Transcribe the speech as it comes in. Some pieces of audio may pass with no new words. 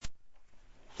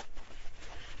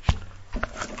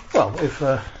Well, if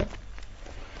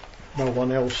no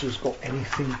one else has got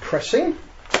anything pressing,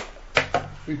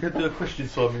 you could do a question,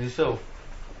 Simon, yourself.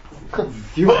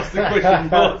 You ask the question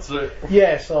and answer it.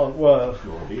 Yes, well,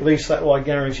 at least that way I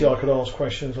guarantee I could ask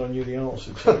questions I knew the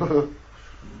answer to.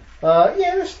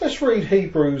 Let's read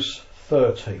Hebrews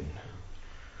 13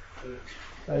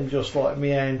 and just like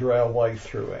meander our way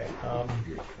through it.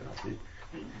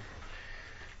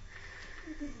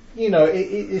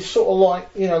 It's sort of like,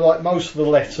 like most of the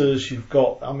letters you've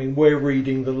got, we're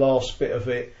reading the last bit of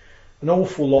it. An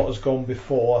awful lot has gone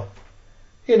before.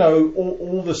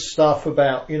 All the stuff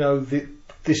about,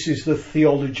 this is the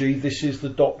theology, this is the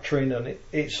doctrine, and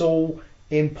it's all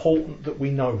important that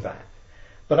we know that.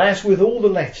 But as with all the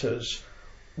letters,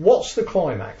 what's the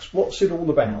climax? What's it all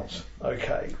about?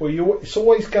 Okay, well, it's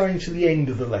always going to the end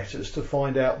of the letters to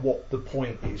find out what the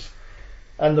point is.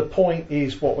 And the point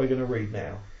is what we're going to read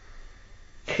now.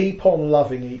 Keep on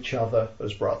loving each other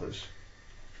as brothers.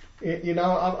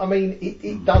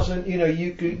 It doesn't,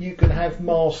 you can have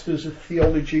masters of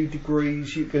theology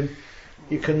degrees, you can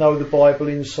know the Bible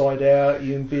inside out,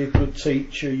 you can be a good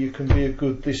teacher, you can be a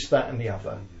good this, that and the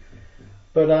other.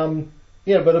 But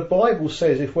the Bible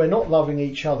says if we're not loving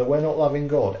each other, we're not loving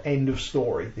God. End of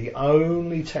story. The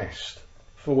only test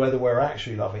for whether we're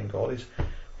actually loving God is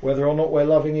whether or not we're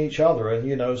loving each other,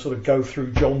 and sort of go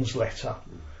through John's letter,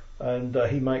 and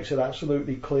he makes it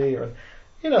absolutely clear. And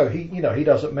he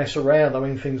doesn't mess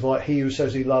around. Things like he who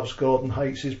says he loves God and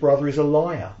hates his brother is a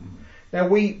liar. Now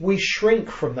we shrink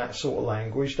from that sort of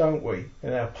language, don't we,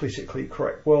 in our politically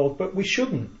correct world? But we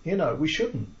shouldn't. We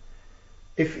shouldn't.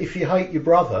 If you hate your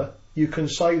brother, you can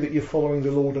say that you're following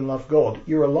the Lord and love God.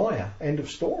 You're a liar. End of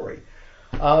story.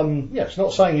 It's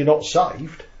not saying you're not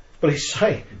saved, but it's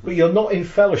saying, but you're not in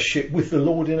fellowship with the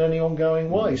Lord in any ongoing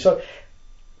way. So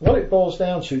what it boils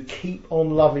down to, keep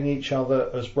on loving each other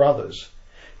as brothers.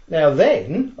 Now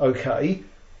then,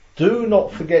 do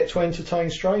not forget to entertain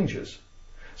strangers.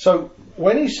 So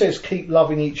when he says keep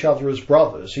loving each other as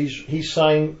brothers, he's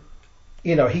saying,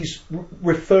 he's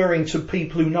referring to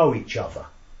people who know each other.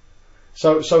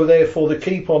 So therefore the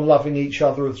keep on loving each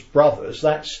other as brothers,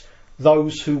 that's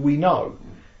those who we know.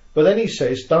 But then he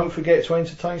says, don't forget to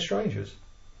entertain strangers.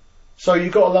 So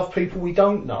you've got to love people we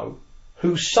don't know,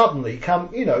 who suddenly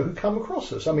who come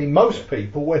across us. Most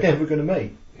people we're never going to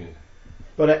meet. Yeah.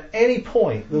 But at any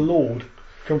point, the Lord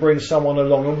can bring someone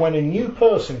along, and when a new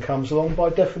person comes along, by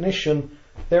definition,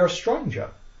 they're a stranger.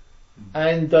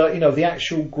 And, the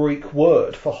actual Greek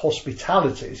word for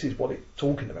hospitality, this is what it's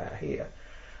talking about here.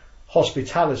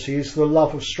 Hospitality is the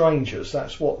love of strangers.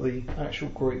 That's what the actual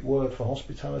Greek word for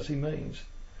hospitality means.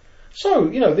 So,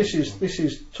 this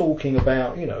is talking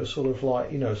about, sort of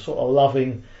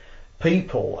loving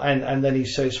people. And then he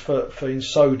says, for in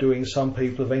so doing, some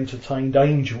people have entertained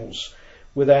angels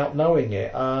without knowing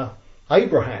it.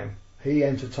 Abraham, he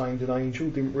entertained an angel,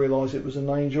 didn't realise it was an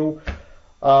angel.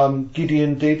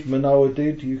 Gideon did, Manoah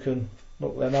did. You can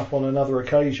look them up on another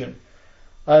occasion.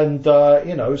 And,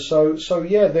 there's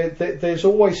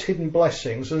always hidden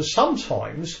blessings, and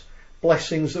sometimes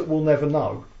blessings that we'll never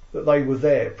know that they were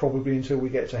there, probably until we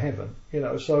get to heaven.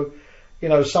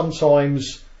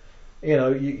 Sometimes,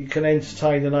 you can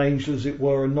entertain an angel, as it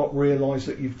were, and not realise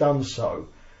that you've done so.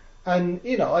 And,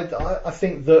 I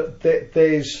think that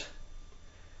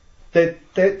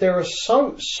there are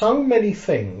so many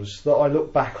things that I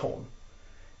look back on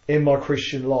in my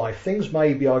Christian life, things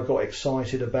maybe I got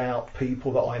excited about,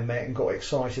 people that I met and got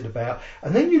excited about,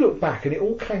 and then you look back and it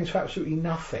all came to absolutely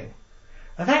nothing.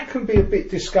 And that can be a bit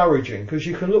discouraging, because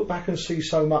you can look back and see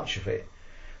so much of it.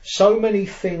 So many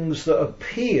things that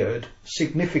appeared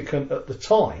significant at the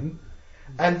time,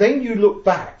 and then you look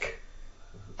back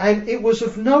and it was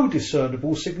of no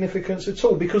discernible significance at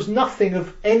all, because nothing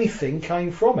of anything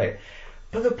came from it.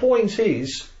 But the point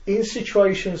is, in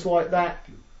situations like that,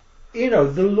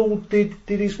 the Lord did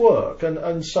his work,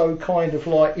 and so kind of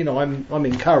like, I'm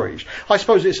encouraged. I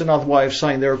suppose it's another way of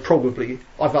saying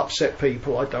I've upset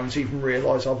people, I don't even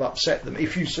realise I've upset them,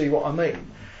 if you see what I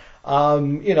mean.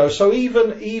 So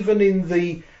even in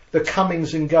the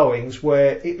comings and goings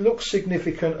where it looks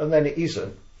significant and then it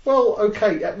isn't, well,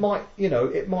 it might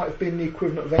have been the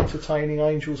equivalent of entertaining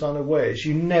angels unawares.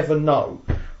 You never know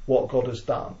what God has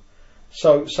done.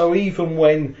 So even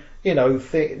when,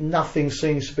 nothing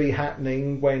seems to be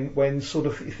happening, when sort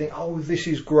of you think, oh, this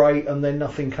is great, and then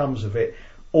nothing comes of it,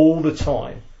 all the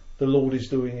time the Lord is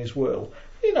doing his will.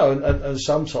 And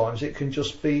sometimes it can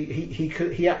just be,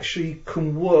 he actually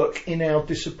can work in our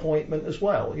disappointment as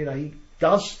well. He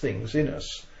does things in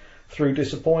us through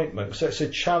disappointment. So it's a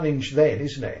challenge then,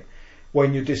 isn't it?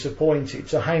 when you're disappointed,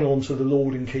 to hang on to the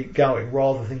Lord and keep going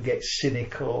rather than get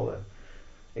cynical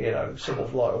and, sort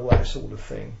of like all that sort of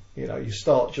thing. You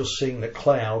start just seeing the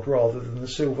cloud rather than the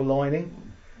silver lining.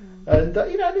 And,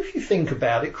 and if you think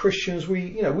about it, Christians,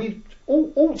 we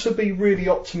ought to be really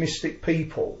optimistic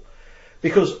people,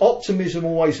 because optimism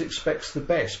always expects the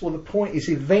best. Well, the point is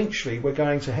eventually we're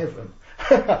going to heaven.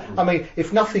 I mean,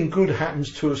 if nothing good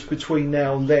happens to us between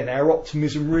now and then, our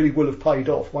optimism really will have paid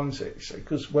off, won't it?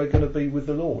 Because we're going to be with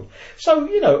the Lord. So,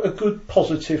 a good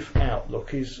positive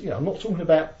outlook is, I'm not talking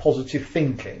about positive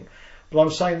thinking, but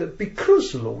I'm saying that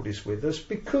because the Lord is with us,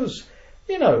 because,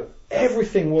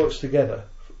 everything works together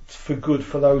for good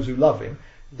for those who love him,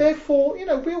 therefore, we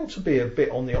ought to be a bit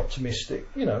on the optimistic,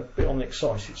 a bit on the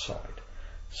excited side.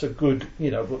 It's a good,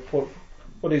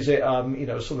 what is it,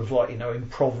 sort of like, in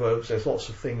Proverbs, there's lots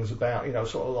of things about,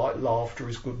 sort of like laughter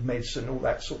is good medicine, all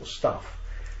that sort of stuff.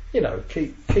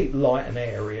 Keep light and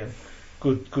airy and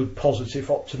good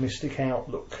positive, optimistic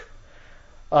outlook.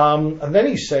 And then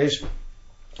he says,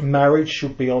 marriage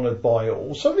should be honoured by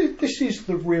all. So this is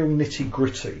the real nitty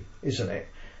gritty, isn't it?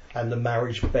 And the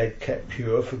marriage bed kept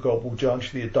pure, for God will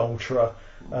judge the adulterer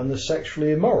and the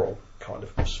sexually immoral. Kind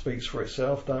of speaks for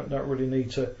itself. Don't really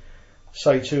need to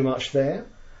say too much there.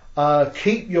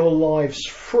 Keep your lives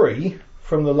free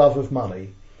from the love of money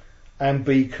and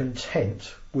be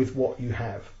content with what you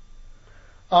have.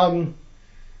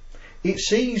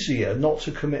 It's easier not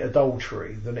to commit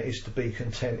adultery than it is to be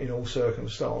content in all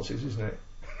circumstances, isn't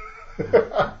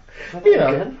it?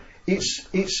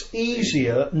 It's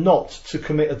easier not to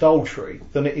commit adultery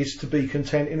than it is to be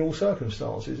content in all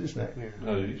circumstances, isn't it?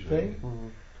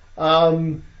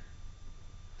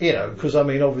 Because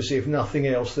obviously, if nothing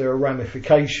else, there are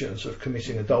ramifications of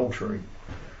committing adultery.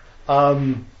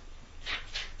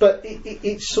 But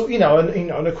it's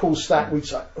and of course that we'd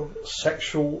say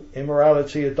sexual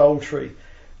immorality, adultery,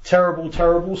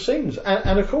 terrible sins,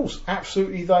 and of course,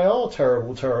 absolutely they are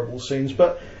terrible sins.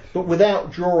 But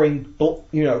without drawing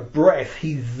breath,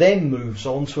 he then moves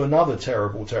on to another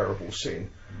terrible sin: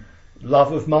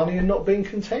 love of money and not being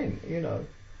content.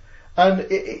 And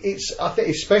it's, I think,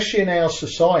 especially in our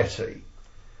society.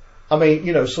 I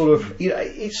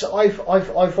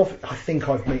think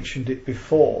I've mentioned it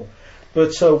before,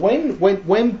 but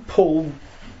when Paul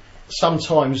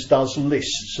sometimes does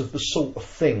lists of the sort of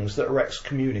things that are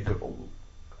excommunicable,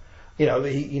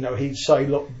 he'd say,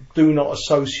 look, do not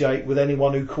associate with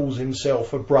anyone who calls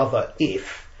himself a brother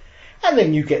if, and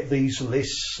then you get these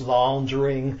lists: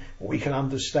 slandering, we can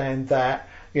understand that,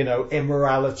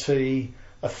 immorality,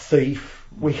 a thief,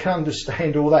 we can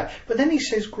understand all that. But then he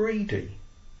says greedy.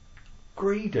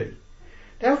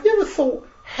 Now, have you ever thought,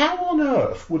 how on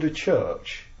earth would a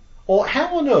church, or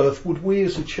how on earth would we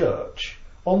as a church,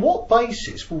 on what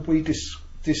basis would we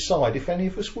decide if any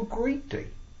of us were greedy?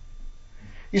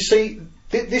 You see,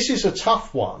 this is a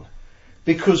tough one,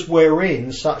 because we're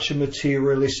in such a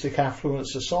materialistic, affluent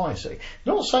society.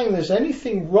 Not saying there's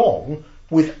anything wrong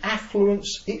with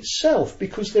affluence itself,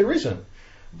 because there isn't.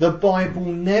 The Bible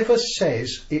never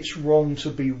says it's wrong to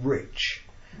be rich.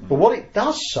 But what it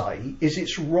does say is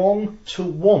it's wrong to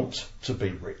want to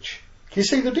be rich. Can you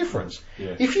see the difference?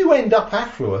 Yeah. If you end up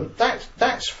affluent,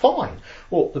 that's fine.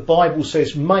 Well, the Bible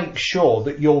says make sure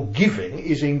that your giving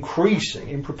is increasing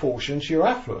in proportion to your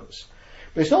affluence.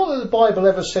 But it's not that the Bible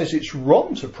ever says it's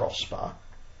wrong to prosper,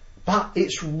 but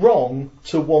it's wrong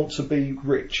to want to be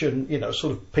rich. And,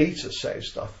 sort of Peter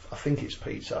says, I think it's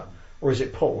Peter, or is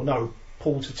it Paul? No,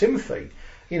 Paul to Timothy.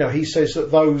 He says that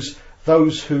those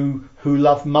who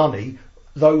love money,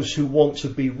 those who want to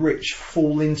be rich,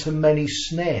 fall into many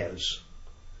snares.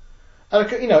 And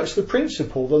it's the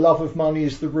principle, the love of money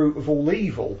is the root of all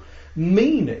evil,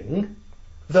 meaning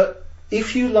that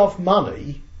if you love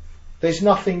money, there's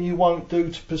nothing you won't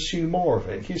do to pursue more of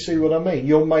it. You see what I mean?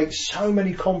 You'll make so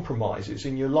many compromises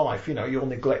in your life. You'll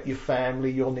neglect your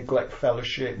family, you'll neglect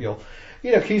fellowship, you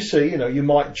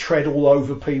might tread all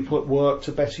over people at work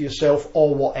to better yourself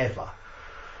or whatever.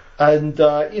 And,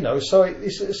 so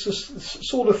it's a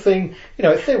sort of thing,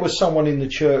 if there was someone in the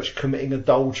church committing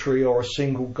adultery, or a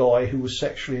single guy who was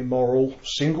sexually immoral,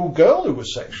 single girl who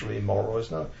was sexually immoral,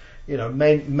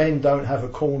 men don't have a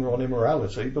corner on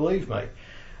immorality, believe me.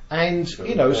 And, sort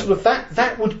of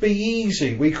that would be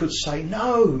easy. We could say,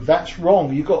 no, that's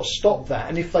wrong. You've got to stop that.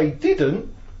 And if they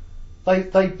didn't,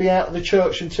 they'd be out of the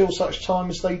church until such time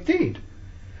as they did.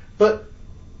 But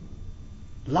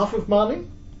love of money,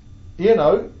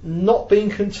 not being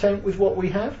content with what we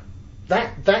have,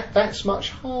 that's much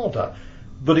harder.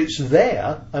 But it's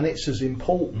there, and it's as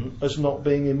important as not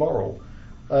being immoral.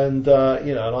 And,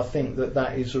 and I think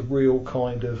that is a real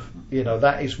kind of,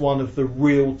 that is one of the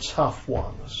real tough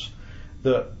ones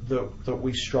that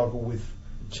we struggle with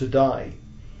today.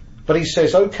 But he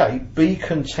says, okay, be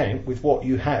content with what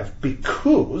you have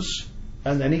because,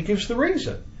 and then he gives the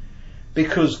reason.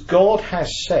 Because God has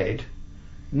said,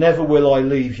 never will I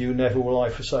leave you, never will I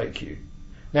forsake you.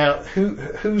 Now,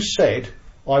 who said,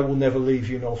 I will never leave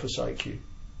you nor forsake you?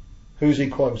 Who's he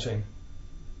quoting?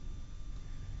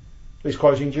 He's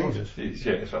quoting Jesus. He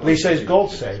says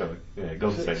God said. Yeah,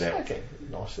 God said that. Okay,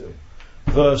 nice little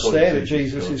verse God there that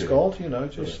Jesus is God,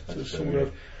 just to sort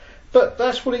of. But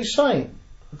that's what he's saying.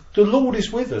 The Lord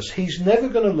is with us. He's never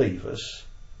going to leave us.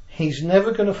 He's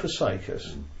never going to forsake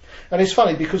us. And it's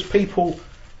funny because people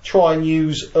try and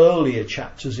use earlier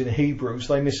chapters in Hebrews.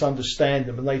 They misunderstand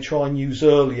them and they try and use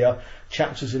earlier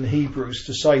chapters in Hebrews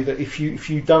to say that if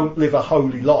you don't live a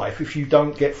holy life, if you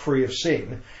don't get free of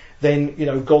sin, then,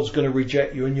 God's going to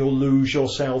reject you and you'll lose your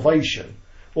salvation.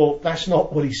 Well, that's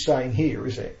not what he's saying here,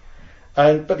 is it?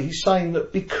 But he's saying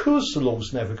that because the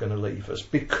Lord's never going to leave us,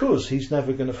 because he's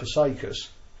never going to forsake us,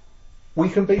 we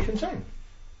can be content,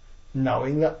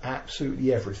 knowing that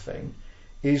absolutely everything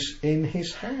is in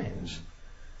his hands.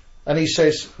 And he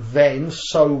says, then,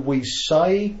 so we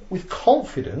say with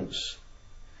confidence,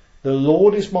 the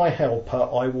Lord is my helper,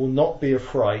 I will not be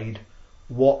afraid.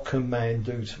 What can man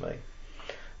do to me?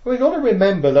 We've got to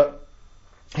remember that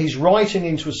he's writing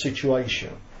into a situation,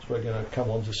 as we're going to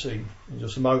come on to see in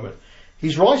just a moment.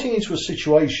 He's writing into a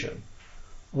situation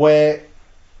where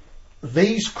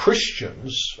these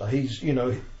Christians,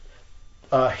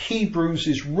 Hebrews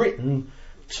is written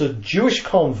to Jewish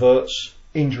converts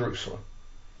in Jerusalem.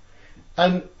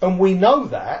 And we know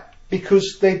that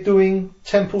because they're doing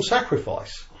temple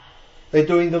sacrifice. They're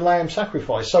doing the lamb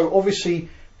sacrifice. So obviously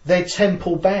they're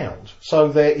temple bound. So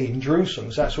they're in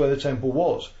Jerusalem. So that's where the temple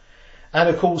was. And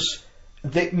of course,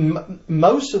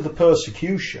 most of the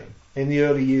persecution in the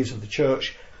early years of the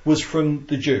church was from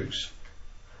the Jews.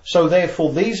 So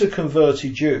therefore these are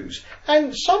converted Jews.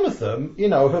 And some of them,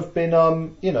 have been,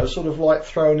 sort of like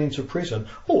thrown into prison.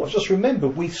 Oh, I just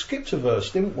remembered we skipped a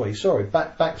verse, didn't we? Sorry,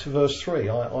 back to verse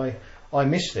 3. I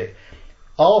missed it.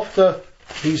 After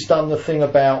he's done the thing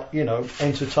about,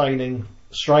 entertaining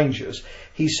strangers,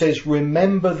 he says,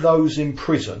 remember those in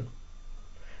prison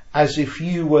as if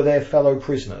you were their fellow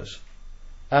prisoners,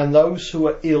 and those who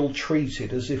are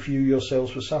ill-treated as if you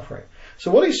yourselves were suffering. So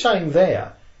what he's saying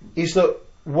there is that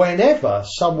whenever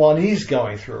someone is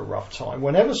going through a rough time,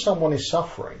 whenever someone is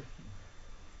suffering,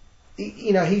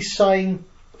 he's saying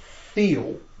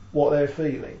feel what they're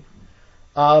feeling.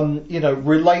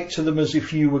 Relate to them as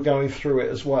if you were going through it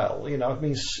as well.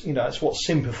 It's what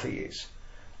sympathy is.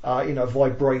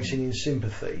 Vibrating in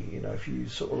sympathy. If you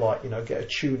sort of like, get a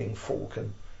tuning fork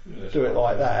and do it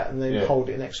like that and then hold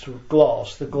it next to a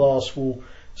glass, the glass will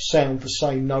sound the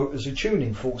same note as a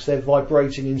tuning fork. So they're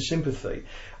vibrating in sympathy.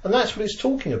 And that's what it's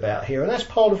talking about here. And that's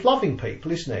part of loving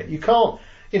people, isn't it? You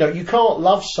can't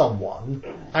love someone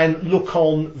and look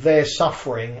on their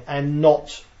suffering and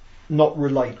not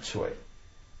relate to it.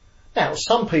 Now,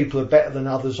 some people are better than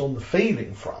others on the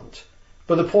feeling front,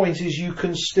 but the point is you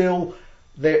can still,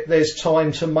 there's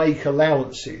time to make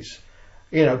allowances,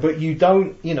 but you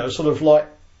don't,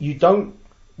 you don't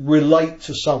relate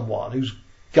to someone who's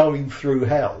going through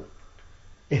hell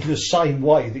in the same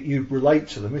way that you'd relate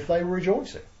to them if they were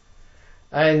rejoicing.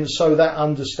 And so that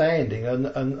understanding,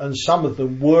 and some of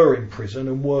them were in prison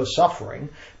and were suffering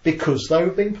because they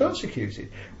were being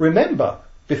persecuted. Remember,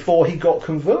 before he got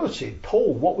converted,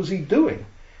 Paul, what was he doing?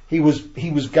 He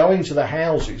was going to the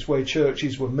houses where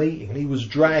churches were meeting and he was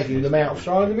dragging them out,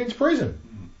 throwing them into prison.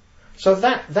 So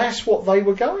that's what they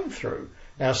were going through.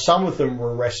 Now, some of them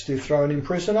were arrested, thrown in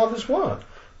prison, others weren't.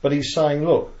 But he's saying,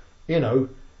 look,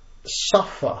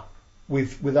 suffer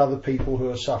with other people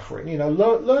who are suffering.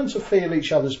 Learn to feel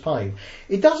each other's pain.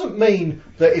 It doesn't mean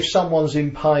that if someone's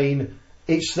in pain,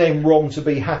 it's then wrong to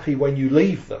be happy when you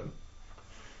leave them.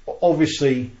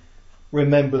 Obviously,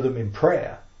 remember them in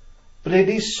prayer. But it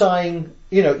is saying,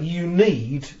 you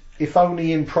need, if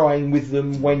only in praying with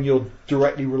them when you're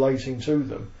directly relating to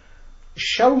them,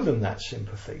 show them that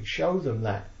sympathy, show them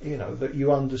that, that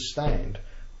you understand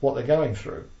what they're going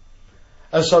through.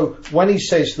 And so when he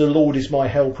says, the Lord is my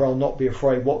helper, I'll not be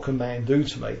afraid, what can man do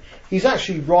to me? He's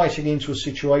actually writing into a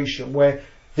situation where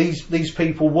these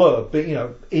people were,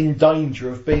 in danger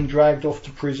of being dragged off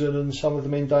to prison and some of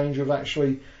them in danger of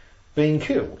actually being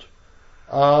killed.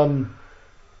 Now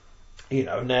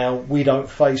we don't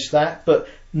face that, but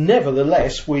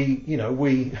nevertheless we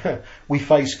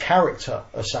face character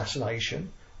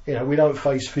assassination. We don't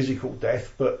face physical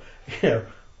death, but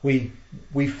we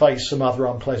face some other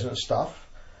unpleasant stuff.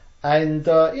 And,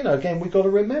 again, we've got to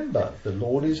remember the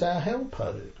Lord is our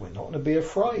helper. We're not going to be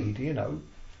afraid,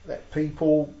 let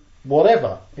people,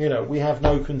 whatever, we have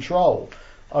no control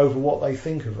over what they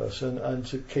think of us, and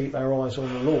to keep our eyes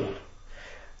on the Lord.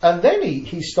 And then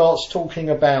he starts talking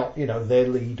about, their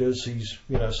leaders. He's,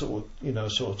 sort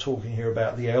of talking here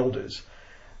about the elders.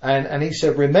 And he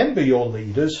said, remember your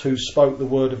leaders who spoke the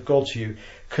word of God to you.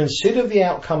 Consider the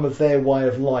outcome of their way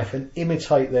of life and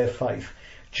imitate their faith.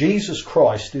 Jesus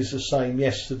Christ is the same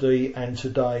yesterday and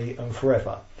today and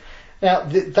forever. Now,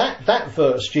 that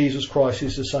verse, Jesus Christ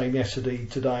is the same yesterday,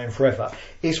 today and forever,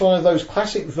 is one of those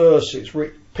classic verses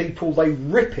where people, they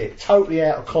rip it totally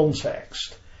out of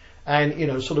context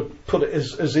and, sort of put it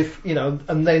as if,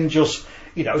 and then just,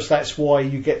 so that's why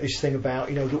you get this thing about,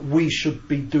 that we should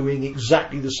be doing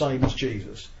exactly the same as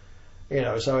Jesus.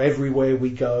 So everywhere we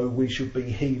go, we should be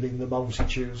healing the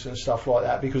multitudes and stuff like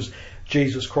that, because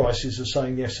Jesus Christ is the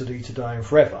same yesterday, today and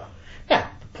forever. Now,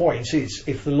 the point is,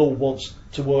 if the Lord wants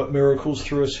to work miracles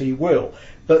through us, he will.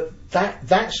 But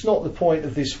that's not the point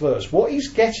of this verse. What he's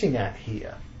getting at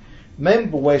here,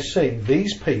 remember, we're seeing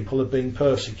these people are being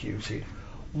persecuted.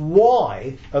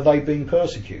 Why are they being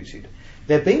persecuted?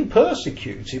 They're being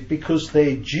persecuted because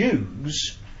they're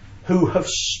Jews who have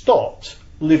stopped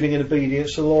living in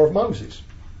obedience to the law of Moses.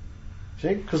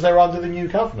 See? Because they're under the new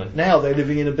covenant. Now they're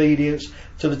living in obedience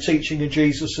to the teaching of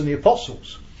Jesus and the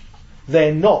apostles.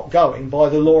 They're not going by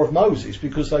the law of Moses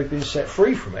because they've been set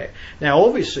free from it. Now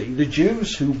obviously the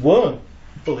Jews who weren't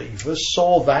believers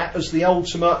saw that as the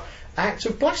ultimate act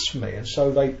of blasphemy, and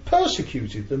so they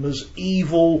persecuted them as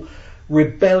evil,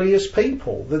 rebellious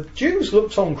people. The Jews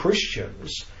looked on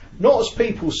Christians not as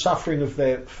people suffering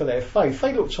for their faith.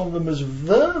 They looked on them as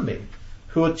vermin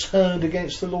who had turned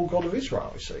against the Lord God of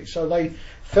Israel, you see. So they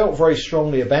felt very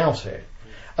strongly about it.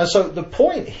 And so the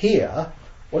point here,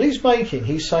 what he's making,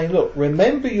 he's saying, look,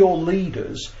 remember your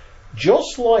leaders,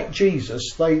 just like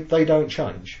Jesus, they don't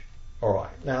change.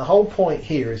 Alright, now the whole point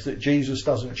here is that Jesus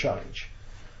doesn't change.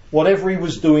 Whatever he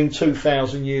was doing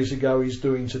 2,000 years ago, he's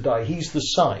doing today. He's the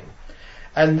same.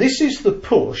 And this is the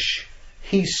push.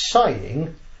 He's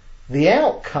saying the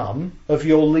outcome of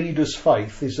your leaders'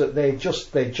 faith is that they're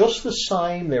just the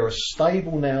same. They're as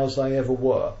stable now as they ever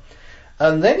were.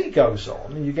 And then he goes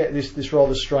on, and you get this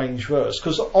rather strange verse,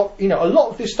 because a lot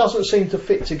of this doesn't seem to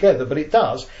fit together, but it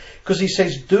does, because he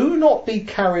says, "Do not be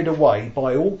carried away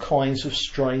by all kinds of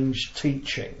strange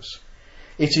teachings.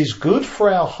 It is good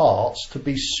for our hearts to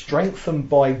be strengthened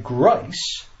by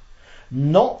grace,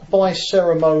 not by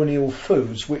ceremonial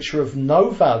foods which are of no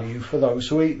value for those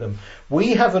who eat them.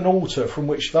 We have an altar from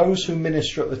which those who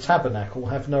minister at the tabernacle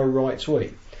have no right to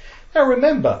eat." Now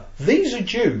remember, these are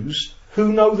Jews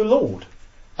who know the Lord.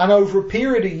 And over a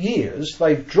period of years,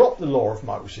 they've dropped the law of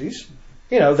Moses.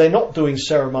 They're not doing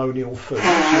ceremonial foods.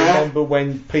 You remember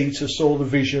when Peter saw the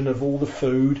vision of all the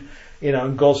food,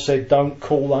 and God said, don't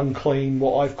call unclean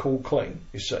what I've called clean,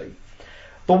 you see.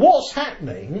 But what's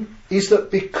happening is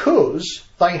that because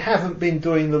they haven't been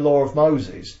doing the law of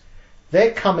Moses,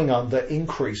 they're coming under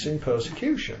increasing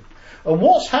persecution. And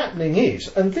what's happening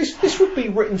is, and this would be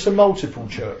written to multiple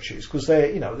churches, because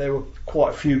there were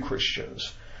quite a few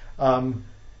Christians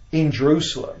in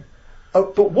Jerusalem.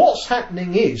 But what's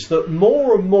happening is that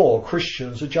more and more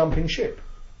Christians are jumping ship.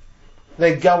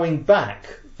 They're going back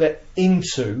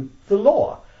into the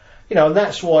law. And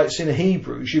that's why it's in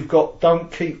Hebrews. You've got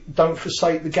don't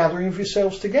forsake the gathering of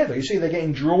yourselves together. You see, they're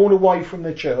getting drawn away from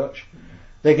the church.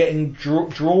 They're getting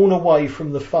drawn away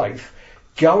from the faith,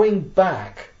 going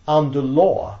back under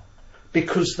law,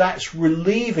 because that's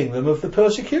relieving them of the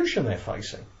persecution they're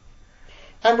facing.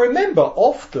 And remember,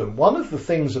 often one of the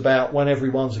things about when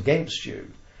everyone's against you,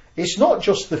 it's not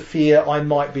just the fear I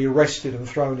might be arrested and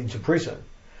thrown into prison,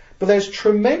 but there's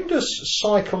tremendous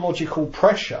psychological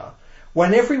pressure.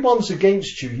 When everyone's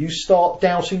against you, you start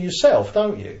doubting yourself,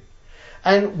 don't you?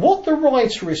 And what the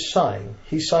writer is saying,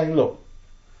 he's saying, look,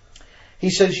 he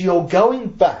says, you're going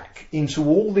back into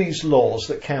all these laws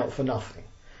that count for nothing.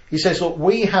 He says, look,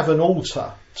 we have an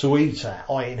altar to eat at,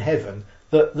 in heaven,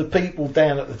 that the people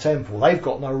down at the temple, they've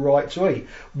got no right to eat.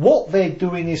 What they're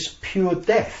doing is pure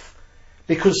death.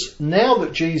 Because now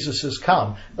that Jesus has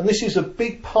come, and this is a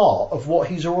big part of what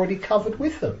he's already covered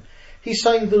with them, he's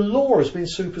saying the law has been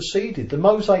superseded. The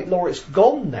Mosaic law, it's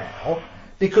gone now,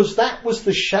 because that was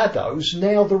the shadows.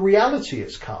 Now the reality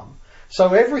has come.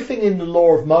 So everything in the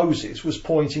law of Moses was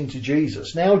pointing to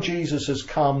Jesus. Now Jesus has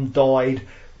come, died,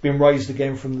 been raised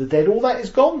again from the dead. All that is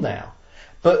gone now.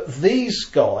 But these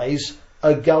guys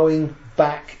are going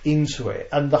back into it.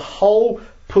 And the whole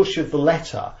push of the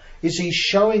letter is he's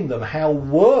showing them how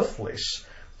worthless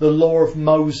the law of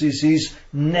Moses is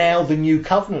now the new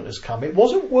covenant has come. It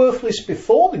wasn't worthless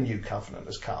before the new covenant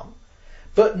has come,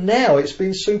 but now it's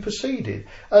been superseded.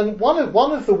 And one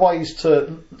of the ways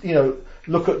to,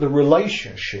 look at the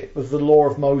relationship of the law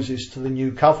of Moses to the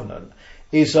new covenant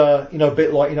is, a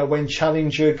bit like, when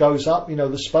Challenger goes up,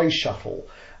 the space shuttle,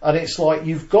 and it's like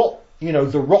you've got,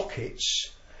 the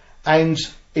rockets, and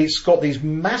it's got these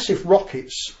massive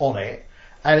rockets on it,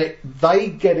 and they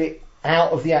get it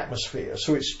out of the atmosphere,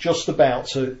 so it's just about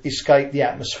to escape the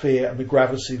atmosphere and the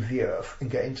gravity of the Earth and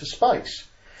get into space.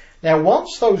 Now,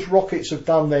 once those rockets have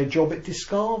done their job, it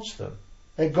discards them.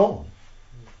 They're gone.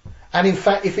 And in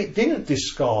fact, if it didn't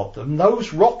discard them,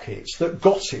 those rockets that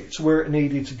got it to where it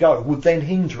needed to go would then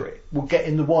hinder it, would get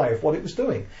in the way of what it was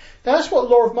doing. Now, that's what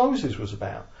the law of Moses was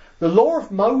about. The law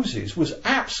of Moses was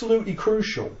absolutely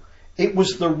crucial. It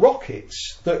was the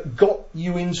rockets that got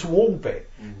you into orbit.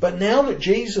 But now that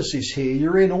Jesus is here,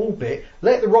 you're in orbit,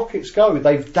 let the rockets go.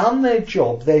 They've done their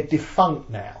job. They're defunct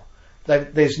now.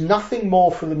 There's nothing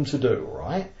more for them to do,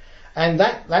 right? And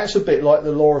that's a bit like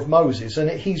the law of Moses. And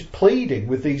he's pleading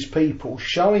with these people,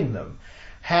 showing them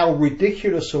how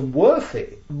ridiculous and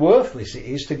worthless it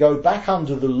is to go back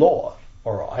under the law,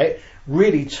 all right,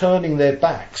 really turning their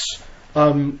backs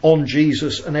on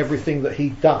Jesus and everything that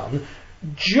he'd done,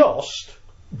 just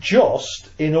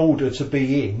in order to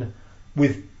be in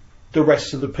with the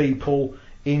rest of the people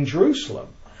in Jerusalem.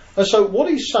 And so what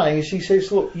he's saying is, he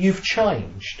says, look, you've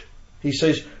changed. He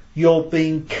says, you're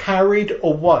being carried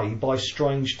away by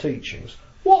strange teachings.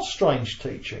 What strange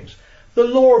teachings? The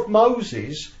law of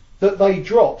Moses that they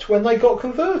dropped when they got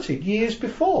converted years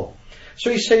before. So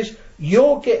he says,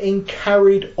 you're getting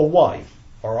carried away.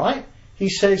 All right? He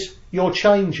says, you're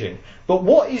changing. But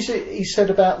what is it he said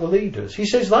about the leaders? He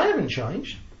says, they haven't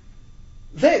changed.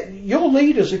 Your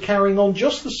leaders are carrying on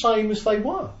just the same as they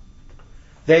were.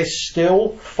 They're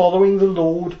still following the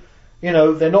Lord.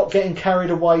 They're not getting carried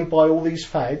away by all these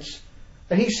fads.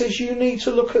 And he says, you need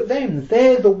to look at them.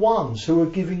 They're the ones who are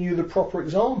giving you the proper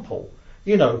example.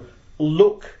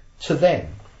 Look to them.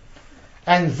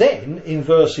 And then in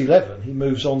verse 11, he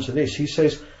moves on to this. He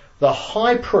says, the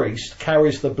high priest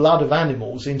carries the blood of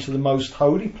animals into the most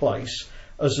holy place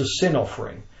as a sin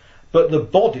offering, but the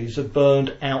bodies are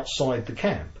burned outside the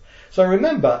camp. So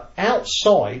remember,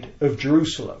 outside of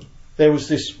Jerusalem, there was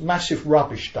this massive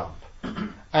rubbish dump.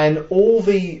 And all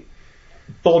the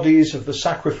bodies of the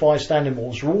sacrificed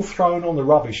animals were all thrown on the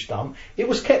rubbish dump. It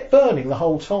was kept burning the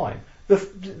whole time.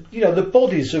 The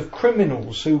bodies of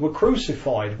criminals who were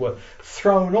crucified were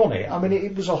thrown on it. I mean,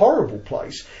 it was a horrible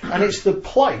place. And it's the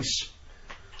place,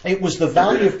 it was the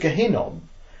Valley of Gehinnom,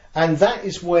 and that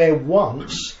is where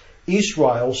once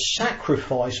Israel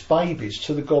sacrificed babies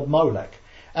to the god Molech.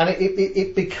 And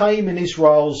it became in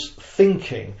Israel's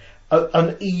thinking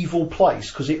an evil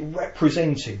place, because it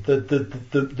represented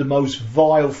the most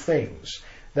vile things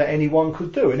that anyone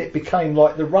could do, and it became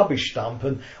like the rubbish dump,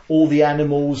 and all the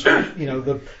animals,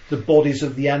 the bodies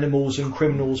of the animals and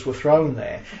criminals were thrown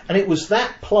there. And it was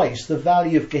that place, the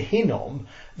Valley of Gehinnom,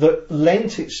 that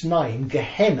lent its name,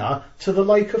 Gehenna, to the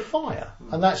lake of fire.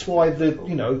 And that's why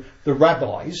the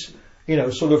rabbis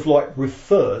sort of like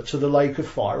referred to the lake of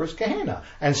fire as Gehenna.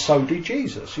 And so did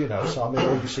Jesus, So,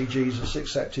 obviously Jesus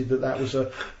accepted that was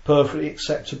a perfectly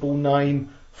acceptable name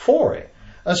for it.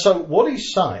 And so what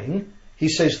he's saying, he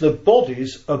says the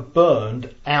bodies are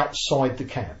burned outside the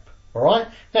camp. All right?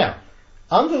 Now,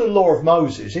 under the law of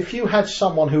Moses, if you had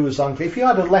someone who was unclean, if you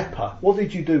had a leper, what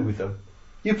did you do with them?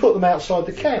 You put them outside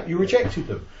the camp. You rejected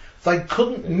them. They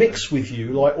couldn't mix with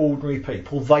you like ordinary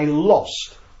people. They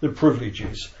lost the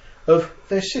privileges of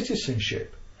their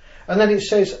citizenship. And then it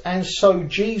says, and so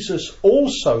Jesus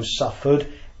also suffered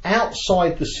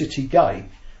outside the city gate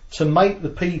to make the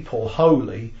people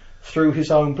holy through his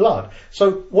own blood.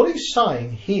 So what he's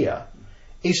saying here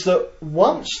is that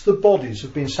once the bodies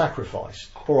have been sacrificed,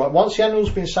 all right, once the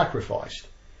animal's been sacrificed,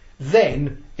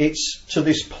 then it's to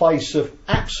this place of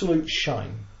absolute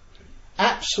shame,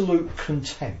 absolute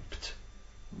contempt.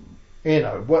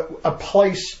 A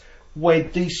place where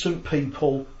decent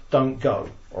people don't go,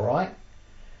 all right?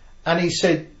 And he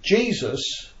said, Jesus,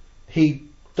 he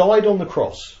died on the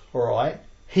cross, all right?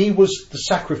 He was the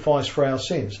sacrifice for our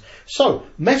sins. So,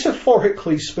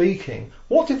 metaphorically speaking,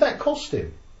 what did that cost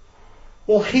him?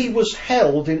 Well, he was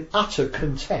held in utter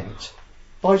contempt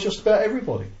by just about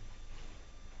everybody.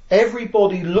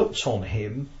 Everybody looked on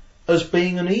him as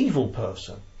being an evil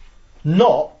person,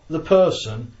 not the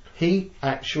person he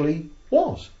actually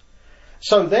was.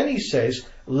 So then he says,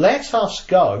 let us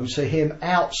go to him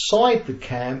outside the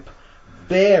camp,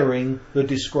 bearing the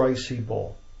disgrace he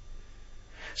bore.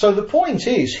 So the point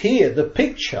is here, the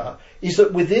picture is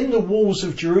that within the walls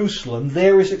of Jerusalem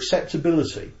there is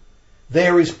acceptability,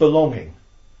 there is belonging,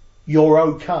 you're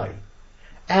okay.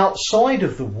 Outside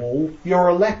of the wall you're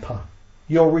a leper,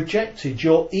 you're rejected,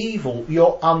 you're evil,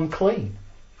 you're unclean.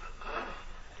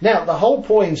 Now the whole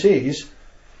point is,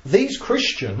 these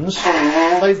Christians,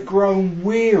 they've grown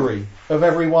weary of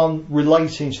everyone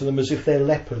relating to them as if they're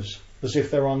lepers, as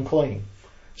if they're unclean.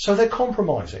 So they're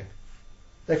compromising.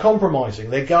 They're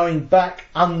compromising. They're going back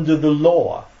under the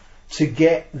law to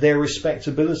get their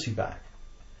respectability back.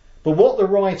 But what the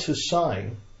writer's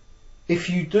saying,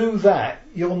 if you do that,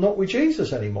 you're not with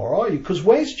Jesus anymore, are you? Because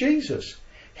where's Jesus?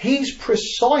 He's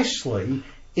precisely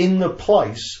in the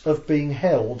place of being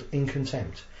held in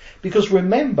contempt. Because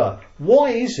remember,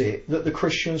 why is it that the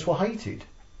Christians were hated?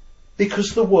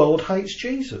 Because the world hates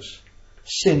Jesus.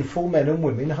 Sinful men and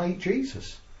women hate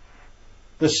Jesus.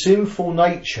 The sinful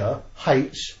nature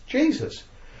hates Jesus.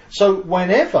 So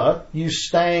whenever you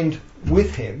stand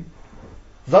with him,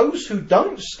 those who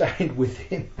don't stand with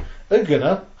him are going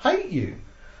to hate you.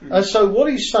 And so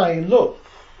what he's saying, look,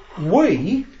 where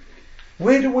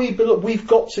do we belong? We've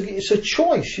got to, it's a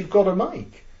choice you've got to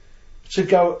make. To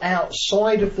go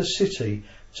outside of the city,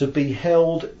 to be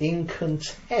held in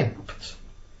contempt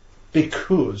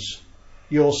because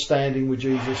you're standing with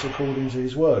Jesus according to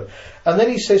his word. And then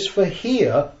he says, for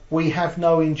here we have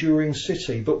no enduring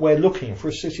city, but we're looking for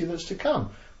a city that's to come.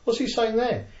 What's he saying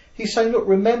there? He's saying, look,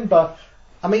 remember,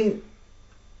 I mean,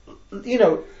 you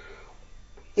know,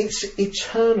 it's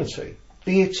eternity.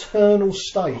 The eternal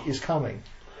state is coming.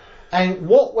 And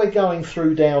what we're going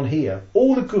through down here,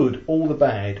 all the good, all the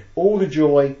bad, all the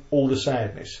joy, all the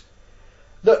sadness.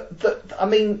 I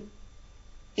mean,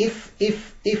 if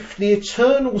the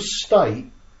eternal state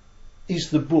is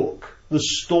the book, the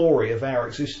story of our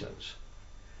existence,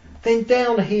 then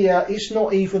down here it's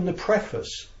not even the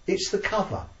preface, it's the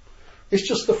cover. It's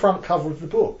just the front cover of the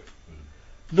book.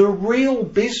 The real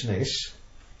business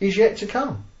is yet to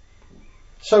come.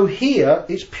 So here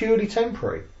it's purely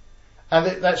temporary.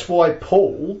 And that's why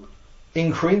Paul,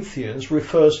 in Corinthians,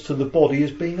 refers to the body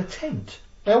as being a tent.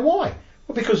 Now why?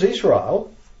 Well, because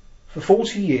Israel, for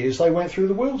 40 years, they went through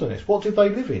the wilderness. What did they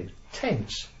live in?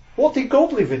 Tents. What did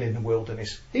God live in the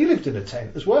wilderness? He lived in a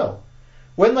tent as well.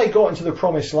 When they got into the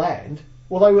promised land,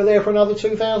 well, they were there for another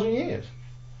 2,000 years.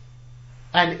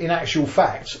 And in actual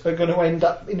fact, are going to end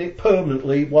up in it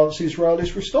permanently once Israel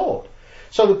is restored.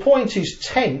 So the point is,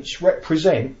 tents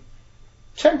represent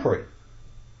temporary.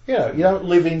 You know, you don't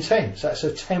live in tents. That's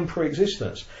a temporary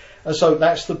existence. And so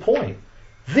that's the point.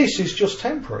 This is just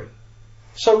temporary.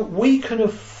 So we can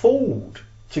afford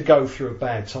to go through a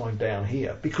bad time down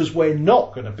here because we're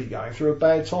not going to be going through a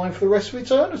bad time for the rest of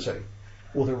eternity.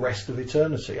 Or the rest of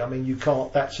eternity. I mean, you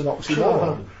can't, that's an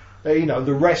oxymoron. You know,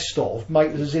 the rest of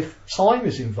makes as if time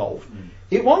is involved.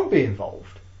 It won't be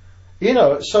involved. You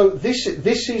know, so this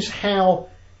is how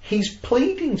he's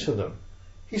pleading to them.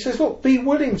 He says, look, be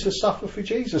willing to suffer for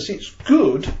Jesus. It's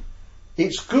good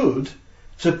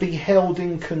to be held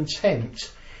in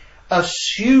contempt,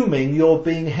 assuming you're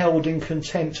being held in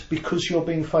contempt because you're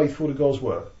being faithful to God's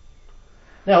word.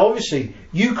 Now, obviously,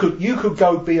 you could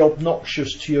go be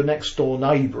obnoxious to your next door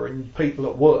neighbour and people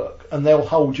at work, and they'll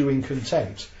hold you in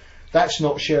contempt. That's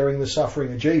not sharing the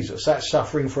suffering of Jesus. That's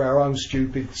suffering for our own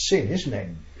stupid sin, isn't it?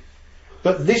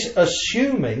 But this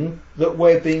assuming that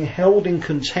we're being held in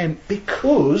contempt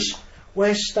because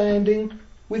we're standing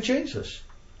with Jesus.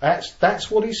 That's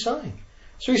what he's saying.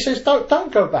 So he says,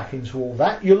 don't go back into all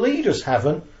that. Your leaders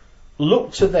haven't.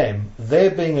 Look to them. They're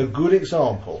being a good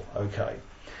example. Okay.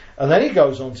 And then he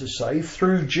goes on to say,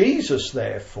 through Jesus,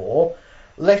 therefore,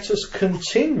 let us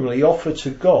continually offer to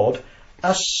God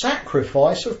a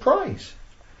sacrifice of praise.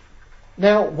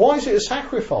 Now, why is it a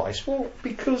sacrifice? Well,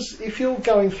 because if you're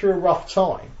going through a rough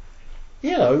time,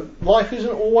 you know, life isn't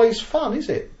always fun, is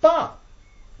it? But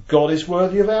God is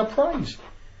worthy of our praise.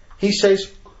 He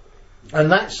says,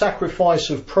 and that sacrifice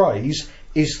of praise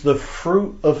is the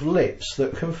fruit of lips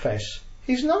that confess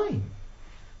his name.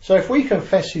 So if we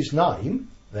confess his name,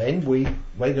 then we're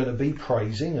going to be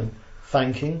praising and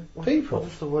thanking people. What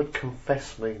does the word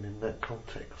confess mean in that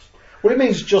context? Well, it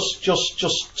means just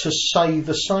to say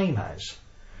the same as.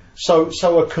 So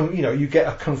you get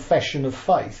a confession of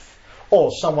faith, or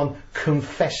someone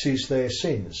confesses their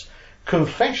sins.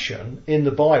 Confession in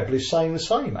the Bible is saying the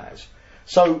same as.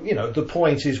 So, you know, the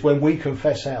point is when we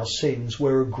confess our sins,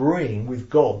 we're agreeing with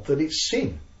God that it's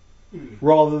sin,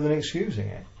 rather than excusing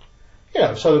it. You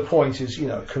know, so the point is, you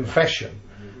know, confession.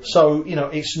 So, you know,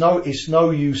 it's no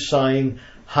use saying,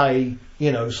 hey,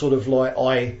 you know, sort of like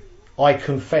I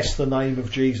confess the name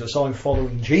of Jesus, I'm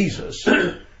following Jesus,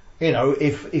 You know,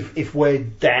 if we're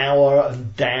dour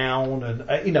and down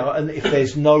and, you know, and if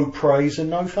there's no praise and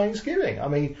no thanksgiving. I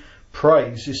mean,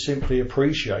 praise is simply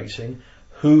appreciating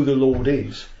who the Lord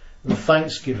is. And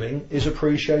thanksgiving is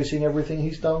appreciating everything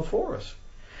he's done for us.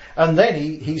 And then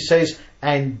he says,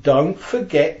 and don't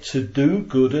forget to do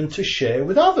good and to share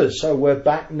with others. So we're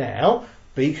back now.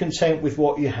 Be content with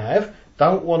what you have.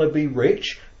 Don't want to be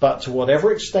rich, but to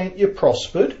whatever extent you're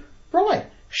prospered, right,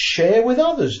 share with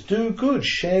others. Do good,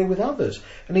 share with others.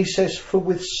 And he says, for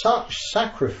with such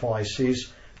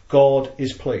sacrifices, God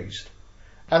is pleased.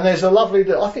 And there's a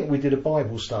lovely, I think we did a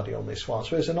Bible study on this one,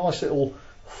 so there's a nice little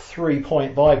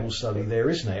 3-point Bible study there,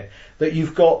 isn't it? That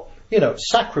you've got, you know,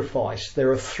 sacrifice.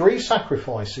 There are 3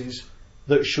 sacrifices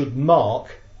that should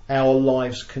mark our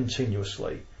lives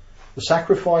continuously. The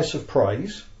sacrifice of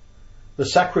praise, the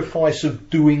sacrifice of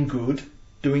doing good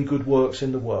works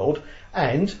in the world,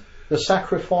 and the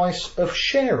sacrifice of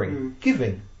sharing,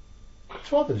 giving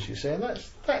to others, you see. And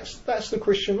that's the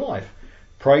Christian life.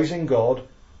 Praising God,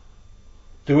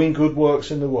 doing good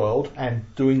works in the world and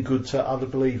doing good to other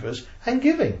believers, and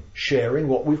giving, sharing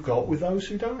what we've got with those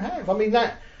who don't have. I mean,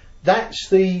 that's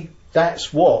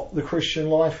what the Christian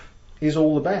life is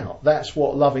all about. That's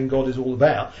what loving God is all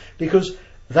about, because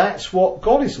that's what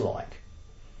God is like.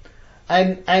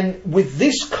 And with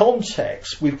this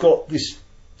context, we've got this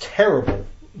terrible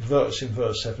verse in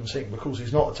verse 17. Of course,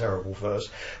 it's not a terrible verse.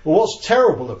 But what's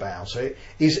terrible about it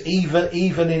is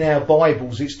even in our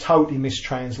Bibles, it's totally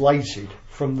mistranslated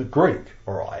from the Greek,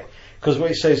 all right? Because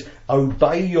when it says,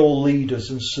 obey your leaders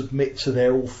and submit to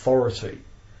their authority.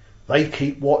 They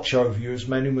keep watch over you as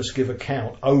men who must give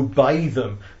account. Obey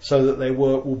them so that their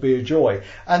work will be a joy.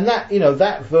 And that, you know,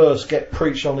 that verse gets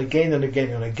preached on again and again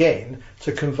and again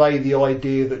to convey the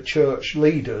idea that church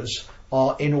leaders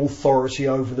are in authority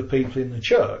over the people in the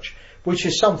church, which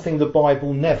is something the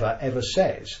Bible never ever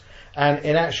says. And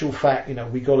in actual fact, you know,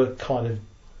 we've got to kind of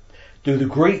do the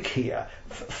Greek here.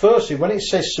 Firstly, when it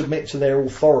says submit to their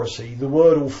authority, the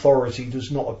word authority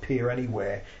does not appear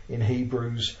anywhere in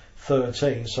Hebrews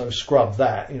 13, so scrub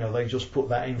that, you know, they just put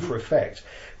that in for effect.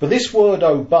 But this word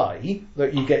obey,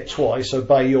 that you get twice,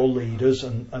 obey your leaders,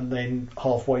 and then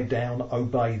halfway down,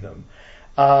 obey them.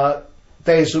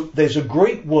 There's a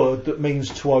Greek word that means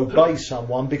to obey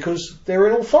someone because they're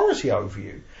in authority over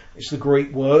you. It's the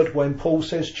Greek word when Paul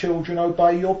says, children,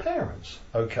 obey your parents.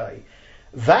 Okay.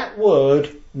 That word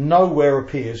nowhere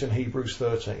appears in Hebrews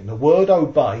 13. The word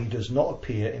obey does not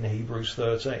appear in Hebrews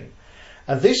 13.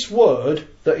 And this word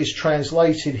that is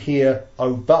translated here,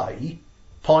 obey,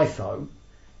 pytho,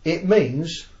 it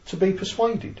means to be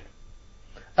persuaded.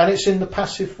 And it's in the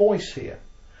passive voice here.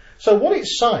 So what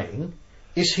it's saying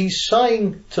is he's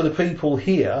saying to the people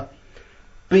here,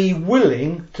 be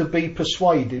willing to be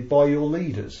persuaded by your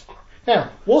leaders.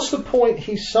 Now, what's the point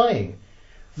he's saying?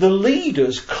 The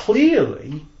leaders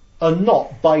clearly are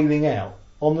not bailing out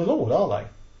on the Lord, are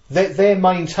they? They're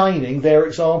maintaining their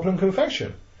example and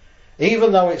confession.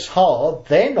 Even though it's hard,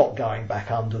 they're not going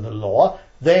back under the law.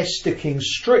 They're sticking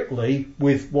strictly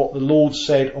with what the Lord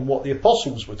said and what the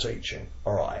apostles were teaching.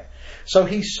 All right. So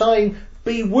he's saying,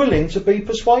 be willing to be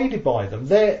persuaded by them.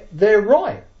 They're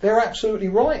right. They're absolutely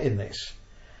right in this.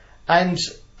 And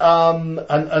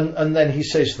then he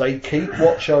says, they keep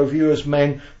watch over you as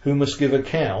men who must give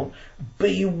account.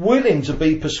 Be willing to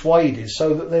be persuaded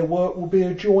so that their work will be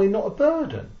a joy, not a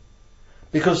burden.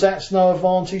 Because that's no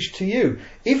advantage to you.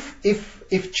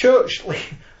 If church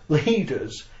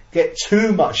leaders get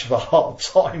too much of a hard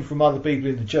time from other people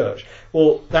in the church,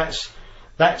 well, that's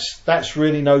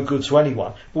really no good to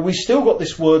anyone. But we still got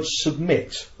this word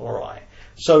submit, all right.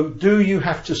 So do you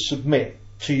have to submit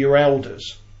to your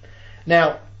elders?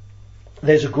 Now,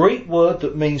 there's a Greek word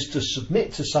that means to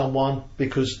submit to someone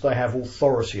because they have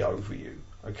authority over you.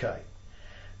 Okay.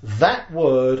 That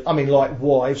word, I mean, like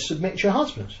wives, submit to your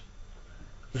husbands.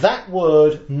 That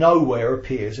word nowhere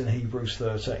appears in Hebrews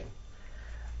 13.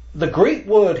 The Greek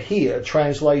word here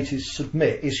translated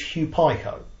submit is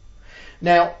hupaiko.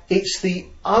 Now, it's the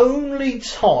only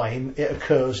time it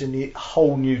occurs in the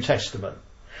whole New Testament.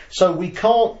 So we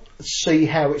can't see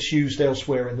how it's used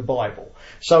elsewhere in the Bible.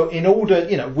 So in order,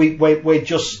 you know, we're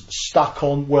just stuck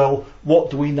on, well, what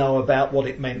do we know about what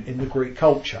it meant in the Greek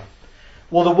culture?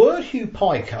 Well, the word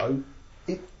hupaiko,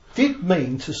 it did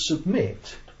mean to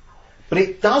submit. But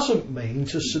it doesn't mean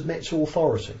to submit to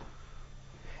authority.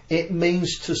 It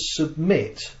means to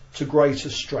submit to greater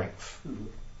strength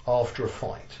after a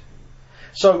fight.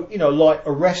 So, you know, like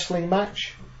a wrestling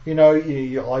match, you know,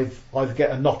 you either get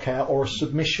a knockout or a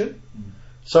submission.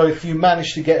 So if you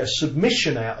manage to get a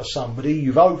submission out of somebody,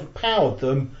 you've overpowered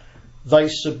them, they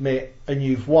submit and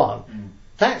you've won.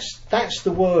 That's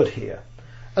the word here.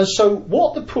 And so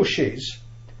what the push is,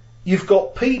 you've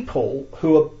got people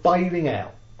who are bailing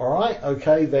out. All right,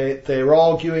 okay, they're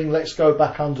arguing, let's go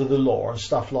back under the law and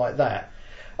stuff like that.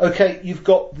 Okay, you've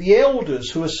got the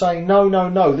elders who are saying,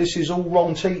 no, this is all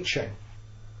wrong teaching.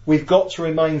 We've got to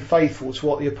remain faithful to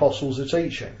what the apostles are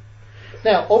teaching.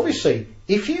 Now, obviously,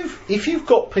 if you've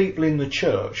got people in the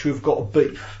church who've got a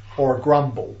beef or a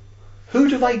grumble, who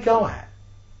do they go at?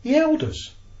 The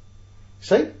elders.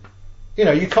 See? You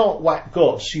know, you can't whack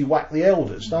God, so you whack the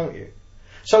elders, don't you?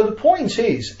 So the point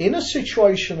is, in a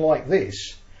situation like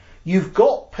this, you've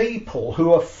got people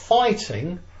who are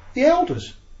fighting the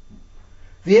elders.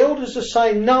 The elders are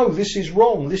saying, no, this is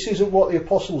wrong. This isn't what the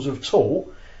apostles have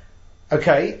taught.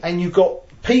 Okay, and you've got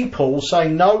people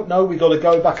saying, no, we've got to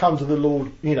go back under the law,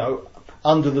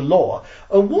 under the law.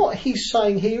 And what he's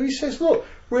saying here, he says, look,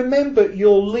 remember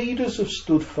your leaders have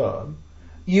stood firm.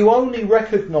 You only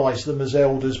recognise them as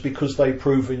elders because they've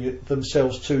proven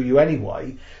themselves to you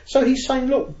anyway. So he's saying,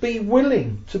 look, be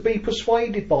willing to be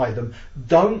persuaded by them.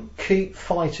 Don't keep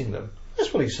fighting them.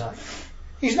 That's what he's saying.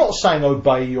 He's not saying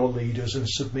obey your leaders and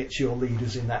submit to your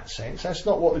leaders in that sense. That's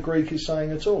not what the Greek is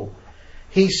saying at all.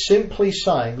 He's simply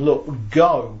saying, look,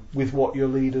 go with what your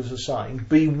leaders are saying.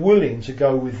 Be willing to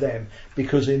go with them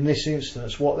because in this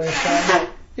instance what they're saying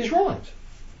is right.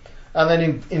 And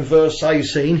then in verse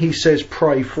 18 he says,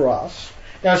 pray for us.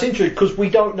 Now it's interesting because we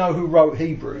don't know who wrote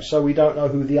Hebrews, so we don't know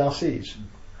who the us is.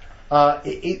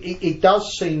 It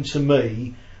does seem to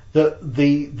me that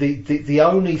the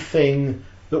only thing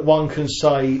that one can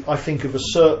say, I think, of a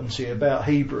certainty about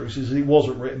Hebrews is that it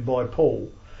wasn't written by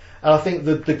Paul. And I think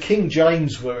that the King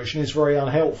James Version is very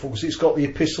unhelpful because it's got the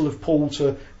epistle of Paul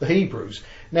to the Hebrews.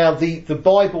 Now the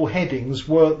Bible headings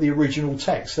weren't the original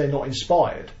text, they're not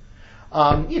inspired.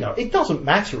 It doesn't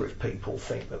matter if people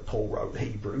think that Paul wrote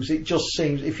Hebrews. It just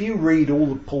seems, if you read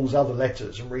all of Paul's other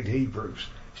letters and read Hebrews,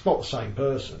 it's not the same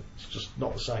person. It's just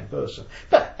not the same person.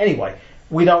 But anyway,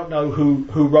 we don't know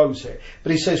who wrote it.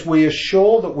 But he says, we are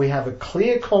sure that we have a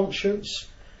clear conscience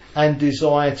and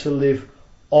desire to live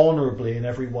honourably in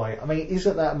every way. I mean,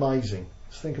 isn't that amazing?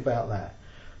 Let's think about that.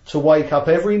 To wake up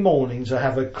every morning to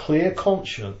have a clear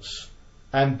conscience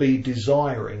and be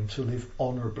desiring to live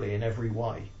honourably in every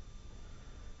way.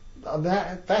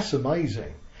 That's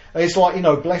amazing. It's like,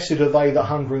 blessed are they that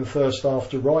hunger and thirst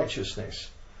after righteousness.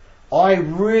 I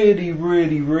really,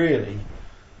 really, really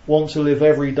want to live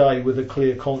every day with a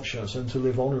clear conscience and to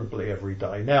live honourably every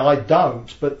day. Now I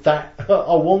don't, but that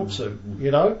I want to,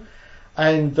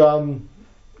 and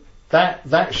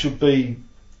that should be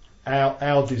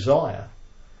our desire.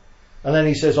 And then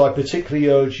he says, I particularly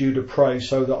urge you to pray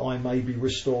so that I may be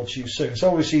restored to you soon. So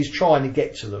obviously he's trying to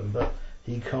get to them, but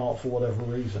he can't for whatever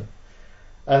reason.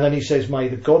 And then he says, may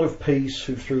the God of peace,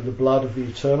 who through the blood of the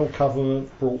eternal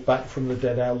covenant brought back from the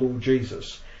dead our Lord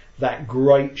Jesus, that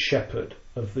great shepherd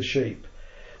of the sheep.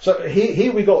 So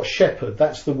here we got shepherd,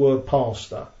 that's the word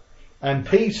pastor. And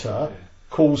Peter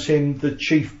calls him the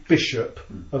chief bishop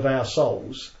of our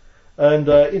souls. And,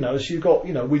 so you've got,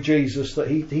 with Jesus, that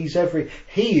he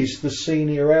is the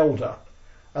senior elder.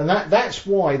 And that's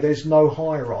why there's no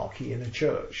hierarchy in a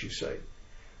church, you see.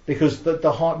 Because there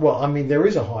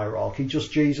is a hierarchy,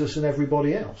 just Jesus and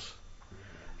everybody else.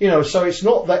 So it's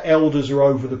not that elders are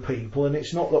over the people, and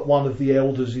it's not that one of the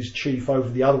elders is chief over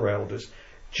the other elders.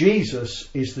 Jesus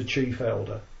is the chief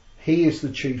elder. He is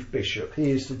the chief bishop.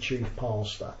 He is the chief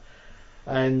pastor.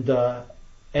 And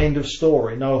end of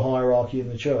story, no hierarchy in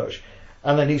the church.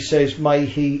 And then he says, may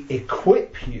he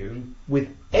equip you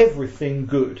with everything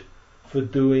good for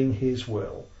doing his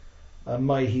will. And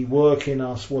may he work in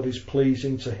us what is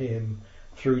pleasing to him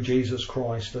through Jesus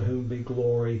Christ, to whom be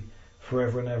glory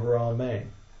forever and ever. Amen.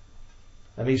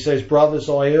 And he says, brothers,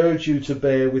 I urge you to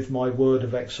bear with my word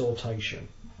of exhortation,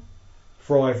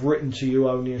 for I have written to you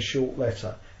only a short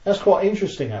letter. That's quite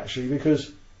interesting, actually,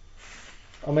 because,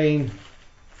 I'm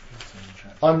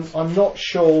not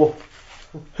sure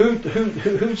who'd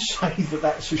say that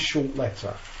that's a short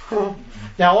letter.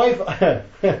 Now,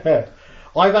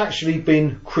 I've actually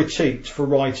been critiqued for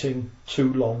writing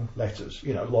too long letters,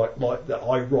 like that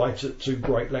I write at too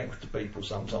great length to people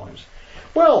sometimes.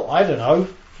 Well, I don't know.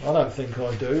 I don't think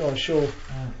I do. I'm sure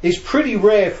it's pretty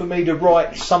rare for me to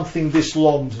write something this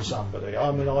long to somebody.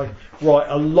 I mean, I write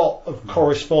a lot of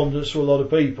correspondence to a lot of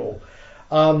people.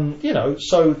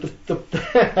 So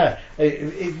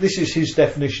this is his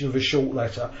definition of a short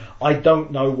letter. I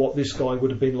don't know what this guy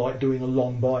would have been like doing a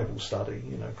long Bible study.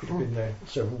 Could have been there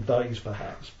several days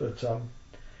perhaps. But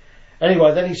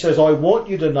anyway, then he says, I want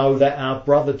you to know that our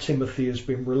brother Timothy has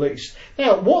been released.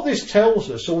 Now, what this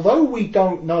tells us, although we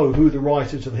don't know who the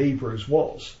writer to the Hebrews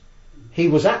was, He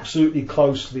was absolutely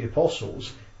close to the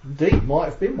apostles. Indeed, might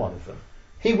have been one of them.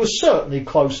 He was certainly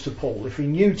close to Paul. If he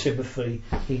knew Timothy,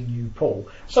 he knew Paul.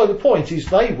 So the point is,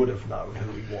 they would have known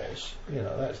who he was. You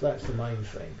know, that's the main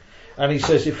thing. And he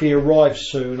says, if he arrives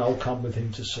soon, I'll come with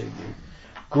him to see you.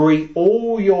 Greet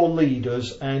all your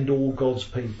leaders and all God's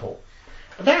people.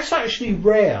 And that's actually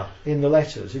rare in the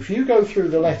letters. If you go through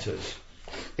the letters,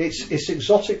 it's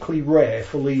exotically rare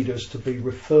for leaders to be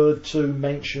referred to,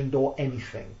 mentioned, or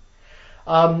anything.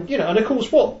 You know, and of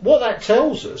course, what that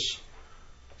tells us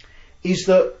is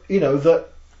that, you know, that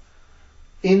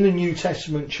in the New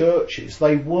Testament churches,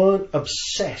 they weren't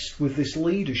obsessed with this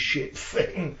leadership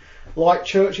thing like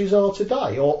churches are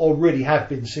today, or really have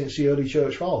been since the early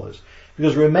church fathers.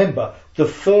 Because remember, the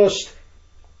first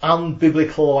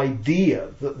unbiblical idea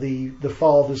that the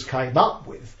fathers came up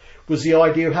with was the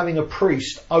idea of having a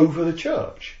priest over the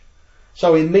church.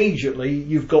 So immediately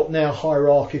you've got now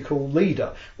hierarchical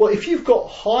leader. Well, if you've got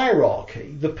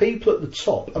hierarchy, the people at the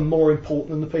top are more important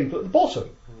than the people at the bottom.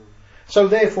 So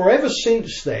therefore, ever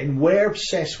since then, we're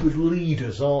obsessed with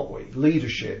leaders, aren't we?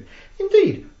 Leadership.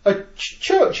 Indeed,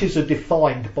 churches are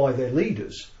defined by their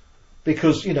leaders.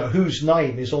 Because, you know, whose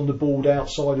name is on the board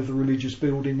outside of the religious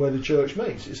building where the church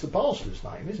meets? It's the pastor's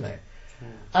name, isn't it?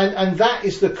 And that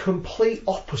is the complete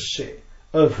opposite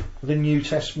of the New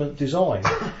Testament design.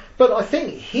 But I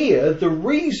think here, the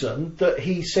reason that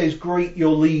he says greet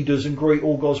your leaders and greet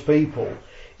all God's people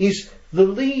is the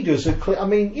leaders are clear. I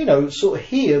mean, you know, sort of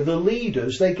here, the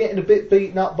leaders, they're getting a bit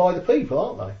beaten up by the people,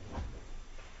 aren't they?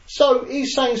 So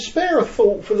he's saying spare a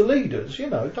thought for the leaders, you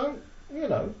know, don't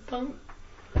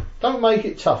make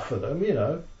it tough for them, you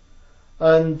know.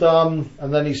 And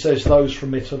then he says those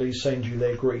from Italy send you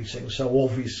their greetings. So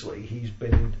obviously he's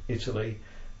been in Italy,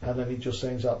 and then he just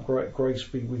ends up, grace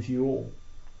be with you all.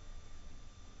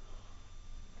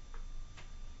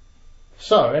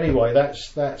 So anyway,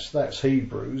 that's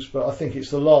Hebrews, but I think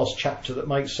it's the last chapter that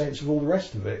makes sense of all the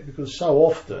rest of it, because so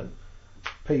often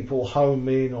people home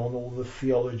in on all the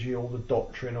theology, all the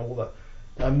doctrine, all that,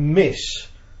 and miss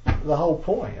the whole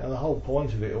point. And the whole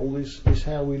point of it all is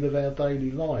how we live our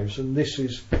daily lives, and this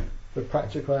is the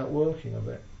practical outworking of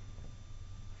it.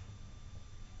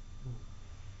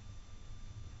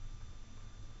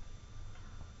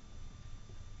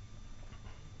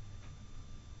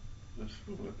 That's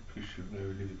what the Christian know,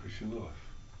 live a Christian life.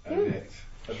 And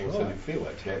that's what I said in Phil,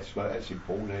 actually. That's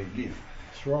important how you live.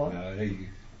 That's right. How you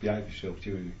behave yourself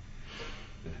during,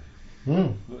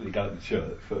 not that you go to the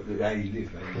church, but how you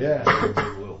live, how you live in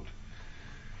the world.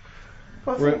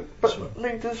 But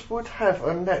leaders would have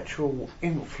a natural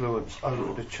influence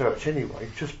over the church anyway,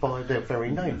 just by their very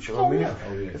nature. I mean,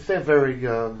 if they're very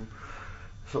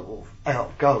sort of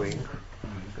outgoing,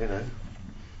 you know.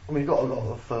 I mean, you've got a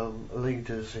lot of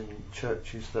leaders in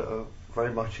churches that are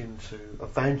very much into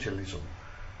evangelism,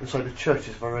 and so the church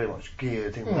is very much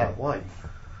geared in that way.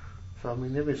 So I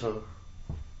mean, there is a...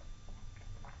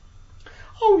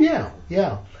 Oh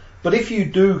yeah. But if you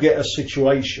do get a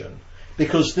situation,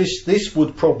 because this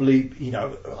would probably, you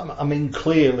know, I mean,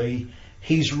 clearly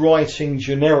he's writing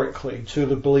generically to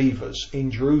the believers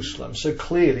in Jerusalem, so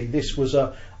clearly this was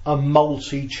a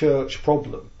multi-church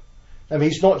problem. I mean,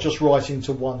 he's not just writing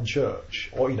to one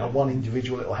church or, you know, one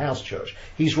individual little house church.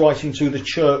 He's writing to the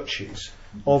churches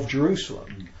of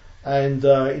Jerusalem. And,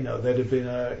 you know, there'd have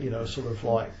been sort of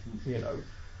like, you know,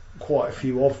 quite a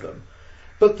few of them.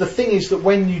 But the thing is that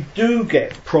when you do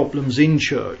get problems in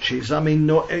churches, I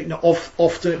mean,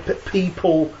 often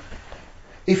people,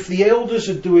 if the elders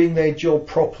are doing their job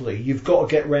properly, you've got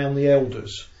to get round the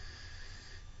elders.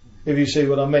 If you see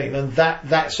what I mean. And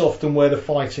that's often where the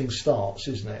fighting starts,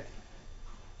 isn't it?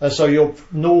 And so you're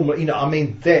normally, you know,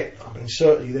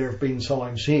 certainly there have been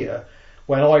times here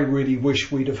when I really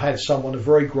wish we'd have had someone of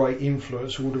very great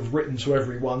influence who would have written to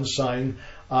everyone saying,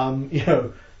 you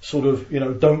know, sort of, you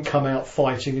know, don't come out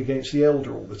fighting against the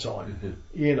elder all the time.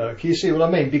 Mm-hmm. You know, can you see what I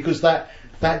mean? Because that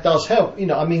does help. You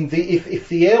know, I mean, if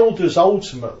the elders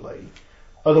ultimately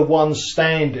are the ones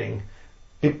standing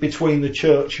between the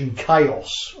church and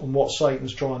chaos and what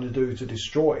Satan's trying to do to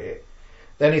destroy it,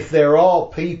 then if there are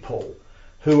people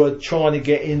who are trying to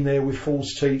get in there with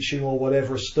false teaching or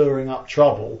whatever, stirring up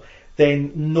trouble,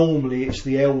 then normally it's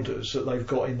the elders that they've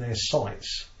got in their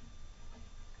sights.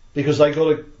 Because they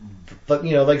got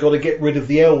to get rid of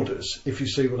the elders, if you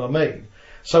see what I mean.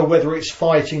 So whether it's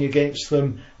fighting against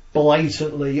them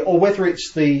blatantly, or whether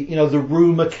it's the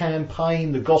rumour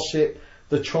campaign, the gossip,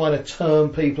 the trying to turn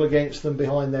people against them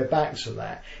behind their backs and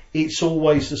that, it's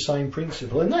always the same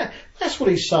principle. And that's what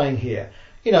he's saying here.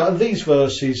 You know, and these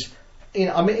verses,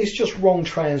 it's just wrong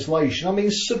translation. I mean,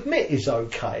 submit is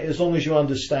okay as long as you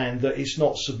understand that it's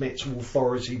not submit to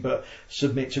authority but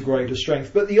submit to greater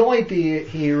strength. But the idea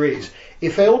here is,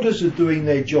 if elders are doing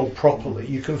their job properly,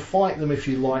 you can fight them if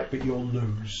you like, but you'll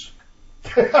lose.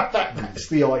 That's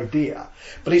the idea.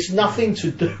 But it's nothing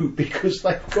to do because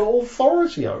they've got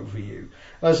authority over you.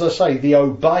 As I say, the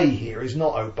obey here is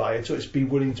not obey at all, it's be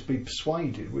willing to be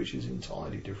persuaded, which is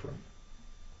entirely different.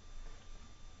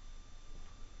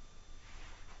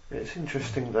 It's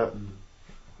interesting that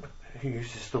he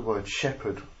uses the word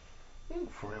shepherd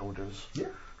for elders. Yeah.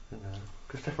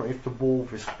 Because definitely if the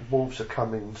wolves are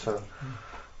coming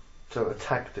to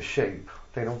attack the sheep,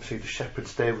 then obviously the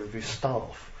shepherd's there with his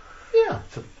staff. Yeah.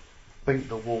 To beat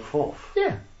the wolf off.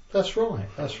 Yeah, that's right.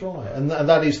 And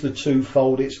that is the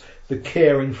twofold. It's the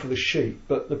caring for the sheep,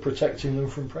 but the protecting them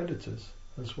from predators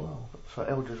as well. So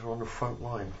elders are on the front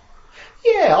line.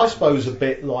 Yeah, I suppose a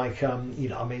bit like,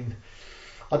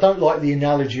 I don't like the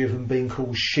analogy of them being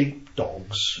called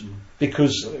sheepdogs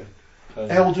because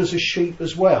elders are sheep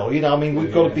as well. We've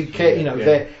got to be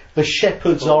careful. The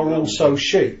shepherds are also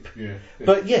sheep. Yeah.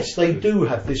 But yes, they do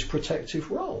have this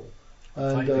protective role.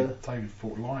 And, David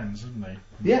fought lions, didn't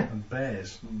he? Yeah. And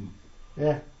bears.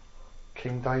 Yeah.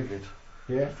 King David.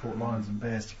 Yeah. He fought lions and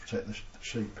bears to protect the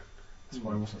sheep. That's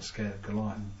why he wasn't scared of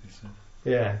Goliath, he said.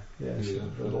 Yeah. So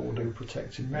the Lord who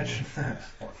protected them. Imagine that.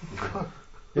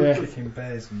 Yeah. Kicking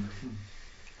bears and...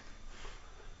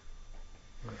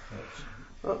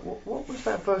 What was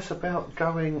that verse about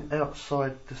going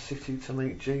outside the city to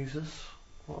meet Jesus?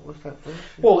 What was that verse?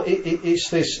 Well, it's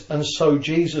this, and so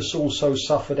Jesus also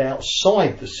suffered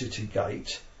outside the city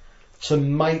gate to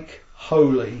make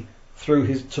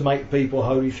people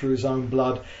holy through his own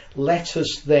blood. Let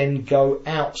us then go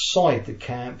outside the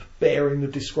camp bearing the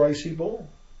disgrace he bore.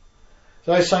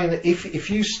 So they're saying that if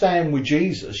you stand with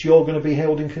Jesus, you're going to be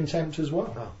held in contempt as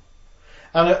well. Oh.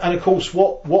 And of course,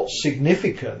 what's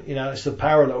significant, it's the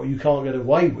parallel you can't get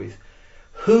away with.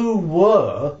 Who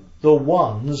were the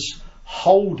ones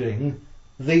holding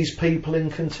these people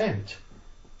in contempt?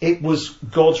 It was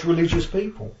God's religious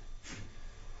people.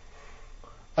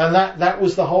 And that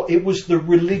was it was the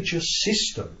religious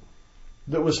system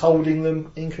that was holding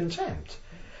them in contempt.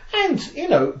 And,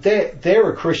 there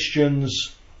are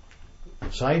Christians,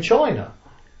 say in China,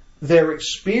 their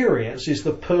experience is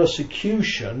the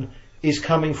persecution is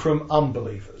coming from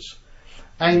unbelievers.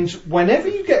 And whenever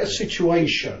you get a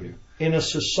situation in a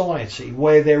society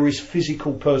where there is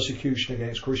physical persecution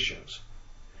against Christians,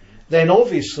 then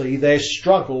obviously their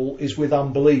struggle is with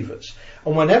unbelievers.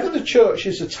 And whenever the church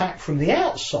is attacked from the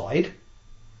outside,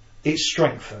 it's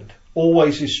strengthened,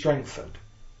 always is strengthened.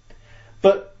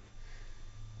 But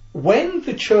when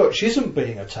the church isn't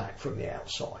being attacked from the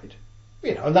outside,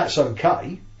 and that's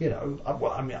okay,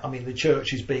 the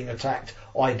church is being attacked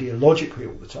ideologically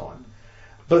all the time.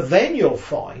 But then you'll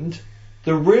find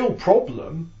the real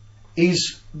problem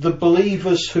is the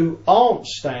believers who aren't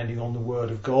standing on the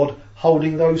word of God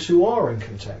holding those who are in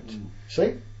contempt.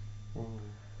 See?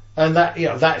 And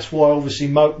that's why obviously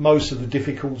most of the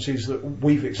difficulties that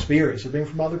we've experienced have been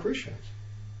from other Christians.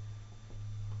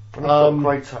 And they've got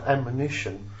greater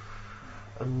ammunition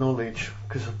and knowledge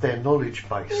because of their knowledge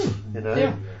base.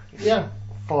 Yeah.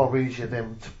 Far easier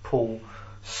them to pull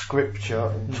scripture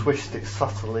and twist it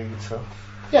subtly to.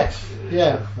 Yes.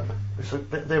 Yeah. So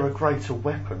they're a greater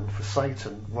weapon for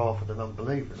Satan rather than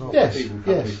unbelievers, aren't Yes. they? Even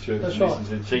Yes. Catholic churches That's right.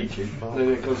 listen to teaching,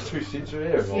 then it goes twisted to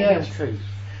error. Yeah.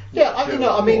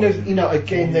 Yeah.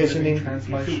 Again, there's an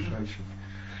translation.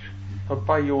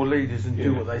 Obey your leaders and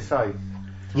do what they say.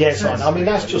 Yes,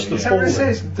 that's just the Is that what it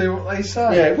forward. says? Do what they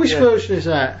say. Yeah, which version is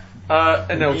that?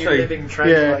 NLT. Living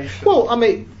Translation. Yeah. Well,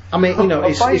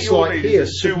 it's Obey your like leaders here, and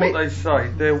do submit. what they say.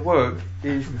 Their work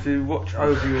is to watch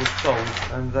over your souls,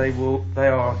 and they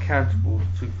are accountable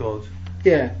to God.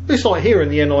 Yeah, it's like here in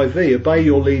the NIV, obey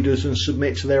your leaders and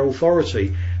submit to their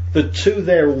authority. The to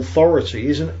their authority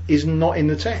is not in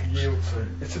the text. Yield to.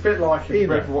 It's a bit like if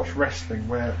you ever watch wrestling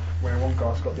where one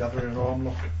guy's got the other in an arm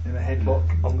lock in a headlock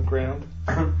on the ground.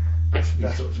 That's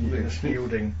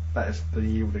yielding. That is the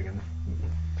yielding and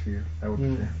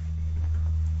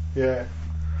Yeah.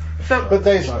 But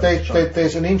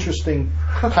there's an interesting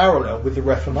parallel with the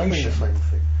Reformation, Same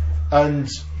thing. and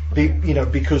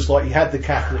because like you had the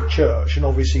Catholic Church, and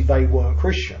obviously they weren't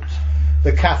Christians.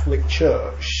 The Catholic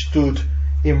Church stood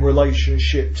in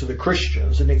relationship to the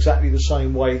Christians in exactly the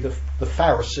same way the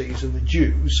Pharisees and the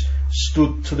Jews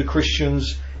stood to the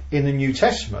Christians in the New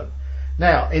Testament.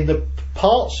 Now, in the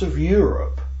parts of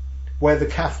Europe where the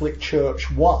Catholic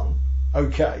Church won,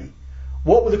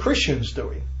 what were the Christians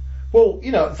doing? Well,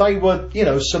 they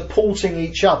were, supporting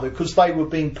each other because they were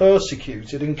being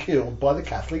persecuted and killed by the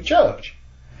Catholic Church.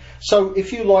 So,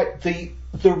 if you like, the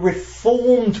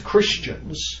Reformed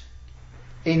Christians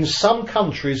in some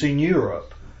countries in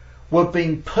Europe were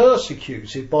being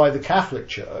persecuted by the Catholic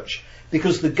Church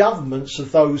because the governments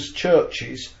of those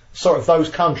those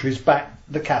countries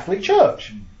backed the Catholic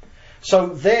Church. So,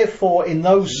 therefore, in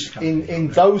those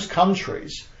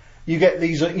countries, you get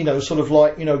these,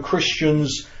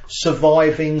 Christians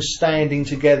surviving, standing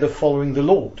together, following the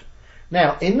Lord.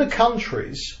 Now, in the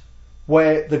countries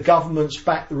where the governments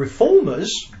backed the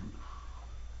reformers,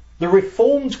 the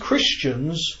Reformed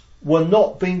Christians were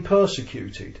not being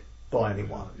persecuted by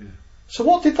anyone. Yeah. So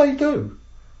what did they do?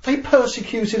 They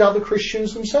persecuted other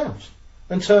Christians themselves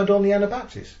and turned on the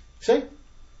Anabaptists. See?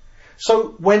 So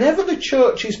whenever the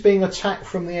church is being attacked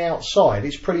from the outside,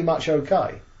 it's pretty much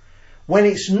okay. When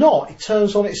it's not, it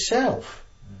turns on itself.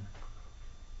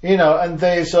 And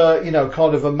there's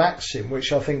kind of a maxim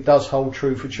which I think does hold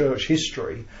true for church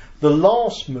history. The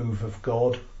last move of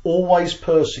God always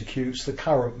persecutes the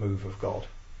current move of God.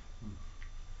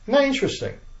 Isn't that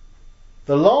interesting?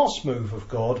 The last move of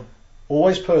God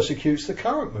always persecutes the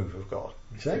current move of God.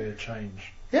 You see? A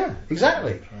change. Yeah,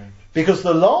 exactly. Because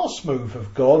the last move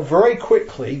of God very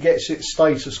quickly gets its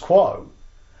status quo.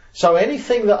 So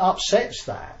anything that upsets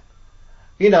that,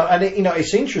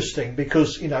 it's interesting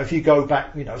because, if you go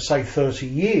back, say 30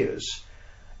 years,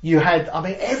 you had,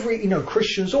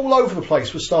 Christians all over the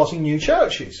place were starting new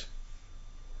churches.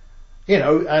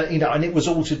 And it was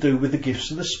all to do with the gifts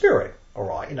of the Spirit. All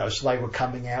right, so they were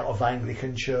coming out of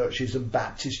Anglican churches and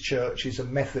Baptist churches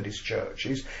and Methodist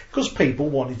churches because people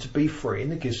wanted to be free in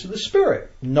the gifts of the Spirit.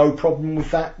 No problem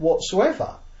with that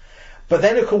whatsoever. But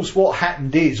then, of course, what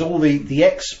happened is all the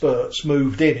experts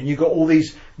moved in and you got all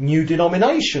these new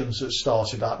denominations that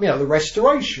started up. The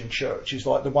Restoration churches,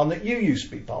 like the one that you used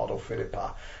to be part of,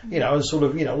 Philippa. And sort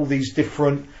of, all these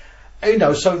different,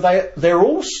 so they're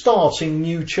all starting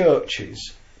new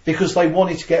churches because they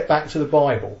wanted to get back to the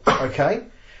Bible, okay?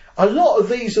 A lot of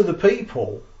these are the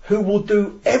people who will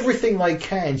do everything they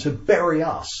can to bury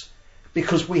us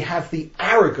because we have the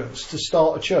arrogance to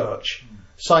start a church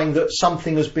saying that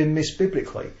something has been missed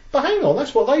biblically. But hang on,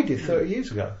 that's what they did 30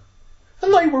 years ago.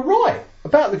 And they were right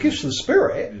about the gifts of the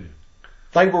Spirit.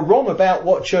 They were wrong about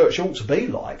what church ought to be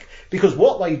like, because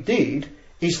what they did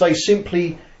is they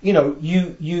simply,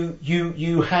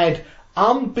 you had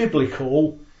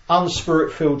unbiblical,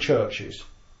 unspirit-filled churches.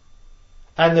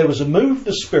 And there was a move of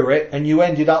the Spirit and you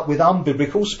ended up with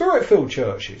unbiblical, spirit-filled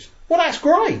churches. Well, that's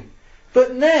great.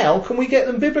 But now, can we get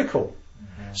them biblical?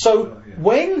 So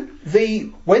when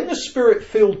the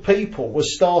Spirit-filled people were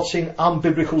starting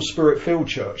unbiblical Spirit-filled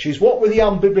churches, what were the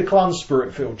unbiblical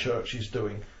unspirit-filled churches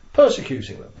doing?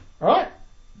 Persecuting them, right?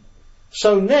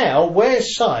 So now we're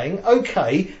saying,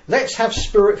 okay, let's have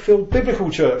Spirit-filled biblical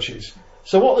churches.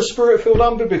 So what are the Spirit-filled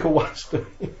unbiblical ones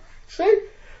doing? See?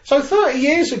 So 30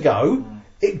 years ago,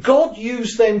 God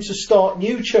used them to start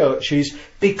new churches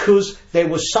because there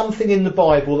was something in the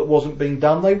Bible that wasn't being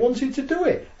done. They wanted to do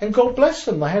it. And God bless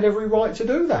them. They had every right to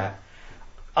do that.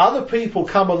 Other people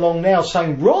come along now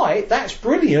saying, right, that's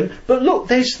brilliant, but look,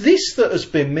 there's this that has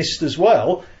been missed as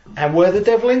well, and we're the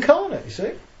devil incarnate, you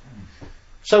see.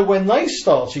 So when they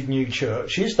started new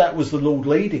churches, that was the Lord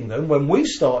leading them. When we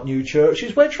start new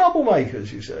churches, we're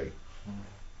troublemakers, you see.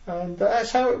 And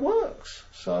that's how it works.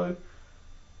 So,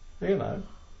 and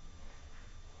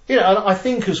I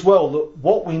think as well that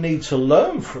what we need to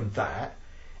learn from that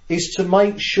is to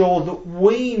make sure that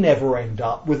we never end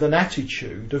up with an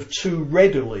attitude of too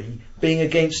readily being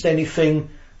against anything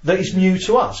that is new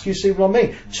to us. You see what I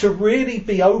mean? To really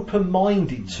be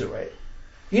open-minded to it.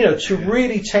 To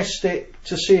really test it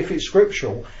to see if it's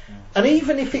scriptural. And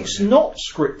even if it's not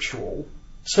scriptural,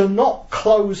 to not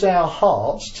close our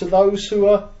hearts to those who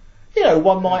are,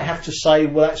 one might have to say,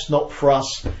 well, that's not for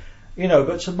us.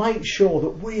 But to make sure that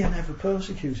we are never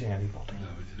persecuting anybody. No,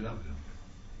 we love them.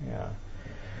 Yeah.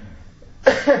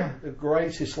 The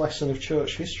greatest lesson of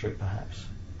church history, perhaps.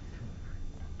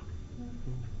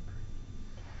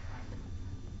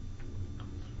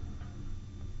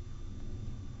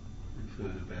 We've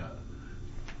heard about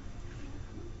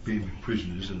being with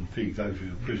prisoners and things, those who are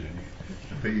in prison.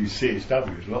 But you see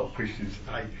CSW, a lot of Christians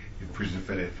stay in prison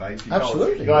for their faith.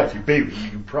 Absolutely. You can't actually be with them,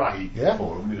 you can pray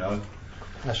for them,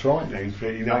 That's right.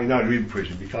 You know they're in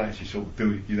prison, you can't actually sort of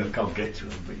do it, can't get to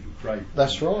them, but you can pray for them.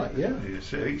 That's right, yeah.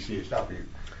 CSW.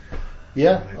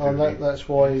 Yeah, and that's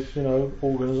why,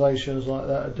 organisations like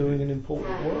that are doing an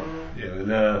important work. Yeah,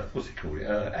 and what's it called?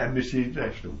 Amnesty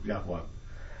International, the other one.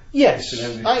 Yes,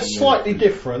 Christian that's slightly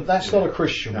different. That's not a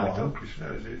Christian No, it's one. not Christian,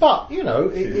 is it? But, you know,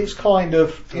 it's kind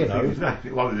of, you know,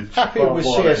 happier with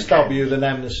CSW than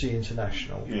Amnesty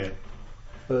International. Yeah.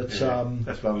 But, Yeah.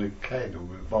 That's one with a candle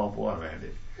with barbed wire around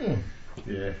it.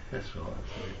 Yeah, that's right.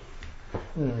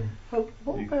 Well,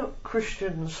 what about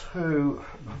Christians who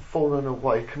have fallen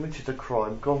away, committed a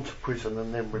crime, gone to prison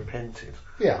and then repented?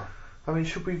 Yeah. I mean,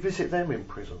 should we visit them in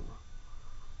prison?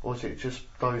 Or is it just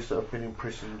those that have been in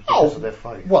prison because of their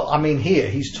faith? Well, I mean, here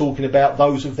he's talking about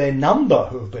those of their number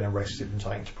who have been arrested and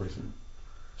taken to prison.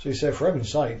 So he said, for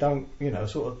heaven's sake, don't, you know,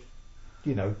 sort of,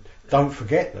 you know, don't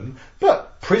forget them.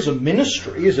 But prison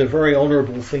ministry is a very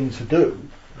honourable thing to do.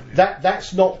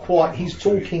 That's not quite, he's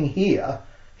talking here,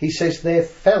 he says they're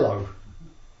fellow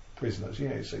prisoners, you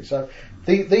know, you see. So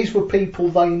these were people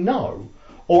they know.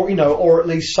 Or, you know, or at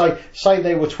least say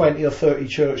there were 20 or 30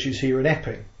 churches here in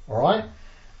Epping, alright?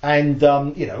 And,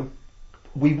 you know,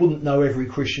 we wouldn't know every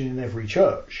Christian in every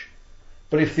church.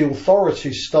 But if the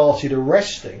authorities started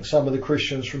arresting some of the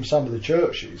Christians from some of the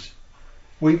churches,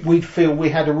 we'd feel we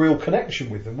had a real connection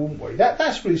with them, wouldn't we?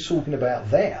 That's what he's talking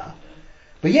about there.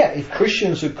 But yeah, if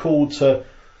Christians are called to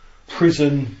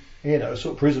prison, you know,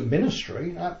 sort of prison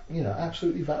ministry, you know,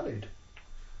 absolutely valid.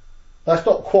 That's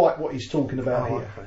not quite what he's talking about here. Okay.